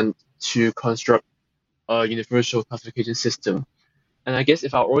attempt to construct a universal classification system. And I guess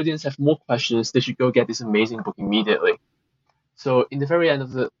if our audience have more questions, they should go get this amazing book immediately. So in the very end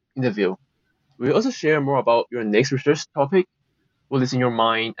of the interview, we'll also share more about your next research topic, what is in your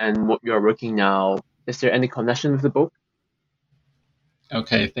mind, and what you are working now. Is there any connection with the book?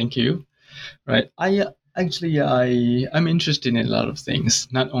 Okay, thank you. Right. I'm interested in a lot of things,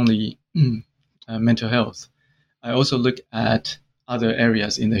 not only mental health. I also look at other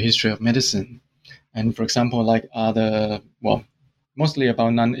areas in the history of medicine. And for example, like mostly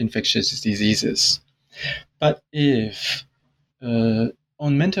about non-infectious diseases. But if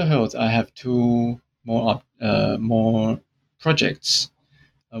on mental health, I have two more projects.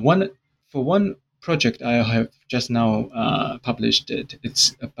 One project I have just now published it.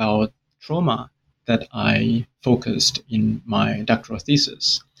 It's about trauma that I focused in my doctoral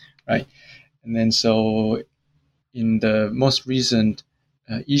thesis, right? And then so in the most recent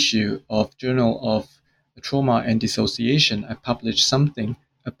issue of Journal of Trauma and Dissociation, I published something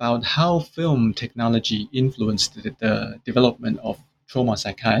about how film technology influenced the development of trauma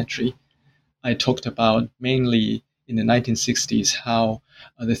psychiatry. I talked about mainly in the 1960s how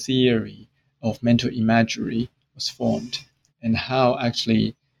the theory of mental imagery was formed and how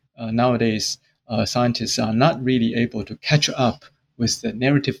actually nowadays scientists are not really able to catch up with the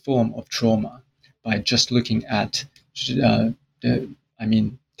narrative form of trauma by just looking at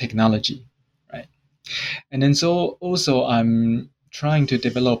technology, right? And then so also I'm trying to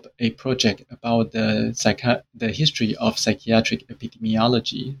develop a project about the history of psychiatric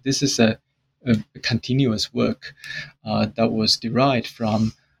epidemiology. This is a continuous work that was derived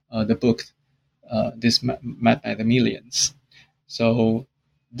from the book This Mad by the Millions. So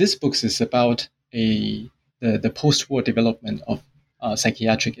this book is about the post-war development of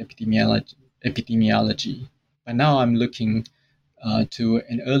psychiatric epidemiology. But now I'm looking to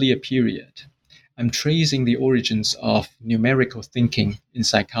an earlier period. I'm tracing the origins of numerical thinking in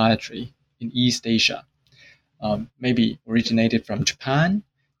psychiatry in East Asia, maybe originated from Japan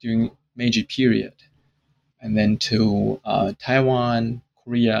during Meiji period, and then to Taiwan,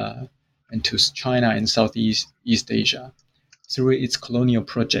 Korea, and to China and Southeast East Asia through its colonial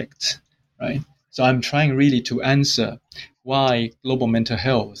projects, right? So I'm trying really to answer why global mental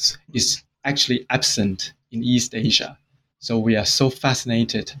health is actually absent in East Asia. So we are so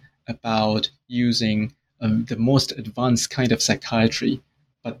fascinated about using the most advanced kind of psychiatry.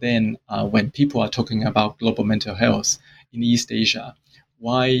 But then when people are talking about global mental health in East Asia,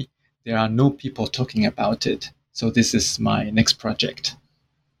 why there are no people talking about it? So this is my next project.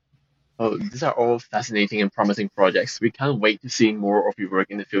 Oh, these are all fascinating and promising projects. We can't wait to see more of your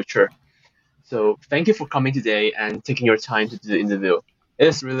work in the future. So thank you for coming today and taking your time to do the interview. It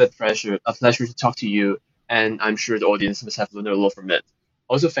is really a pleasure to talk to you, and I'm sure the audience must have learned a lot from it.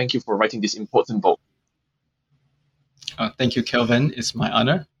 Also, thank you for writing this important book. Thank you, Kelvin. It's my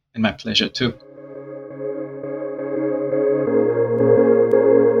honor and my pleasure too.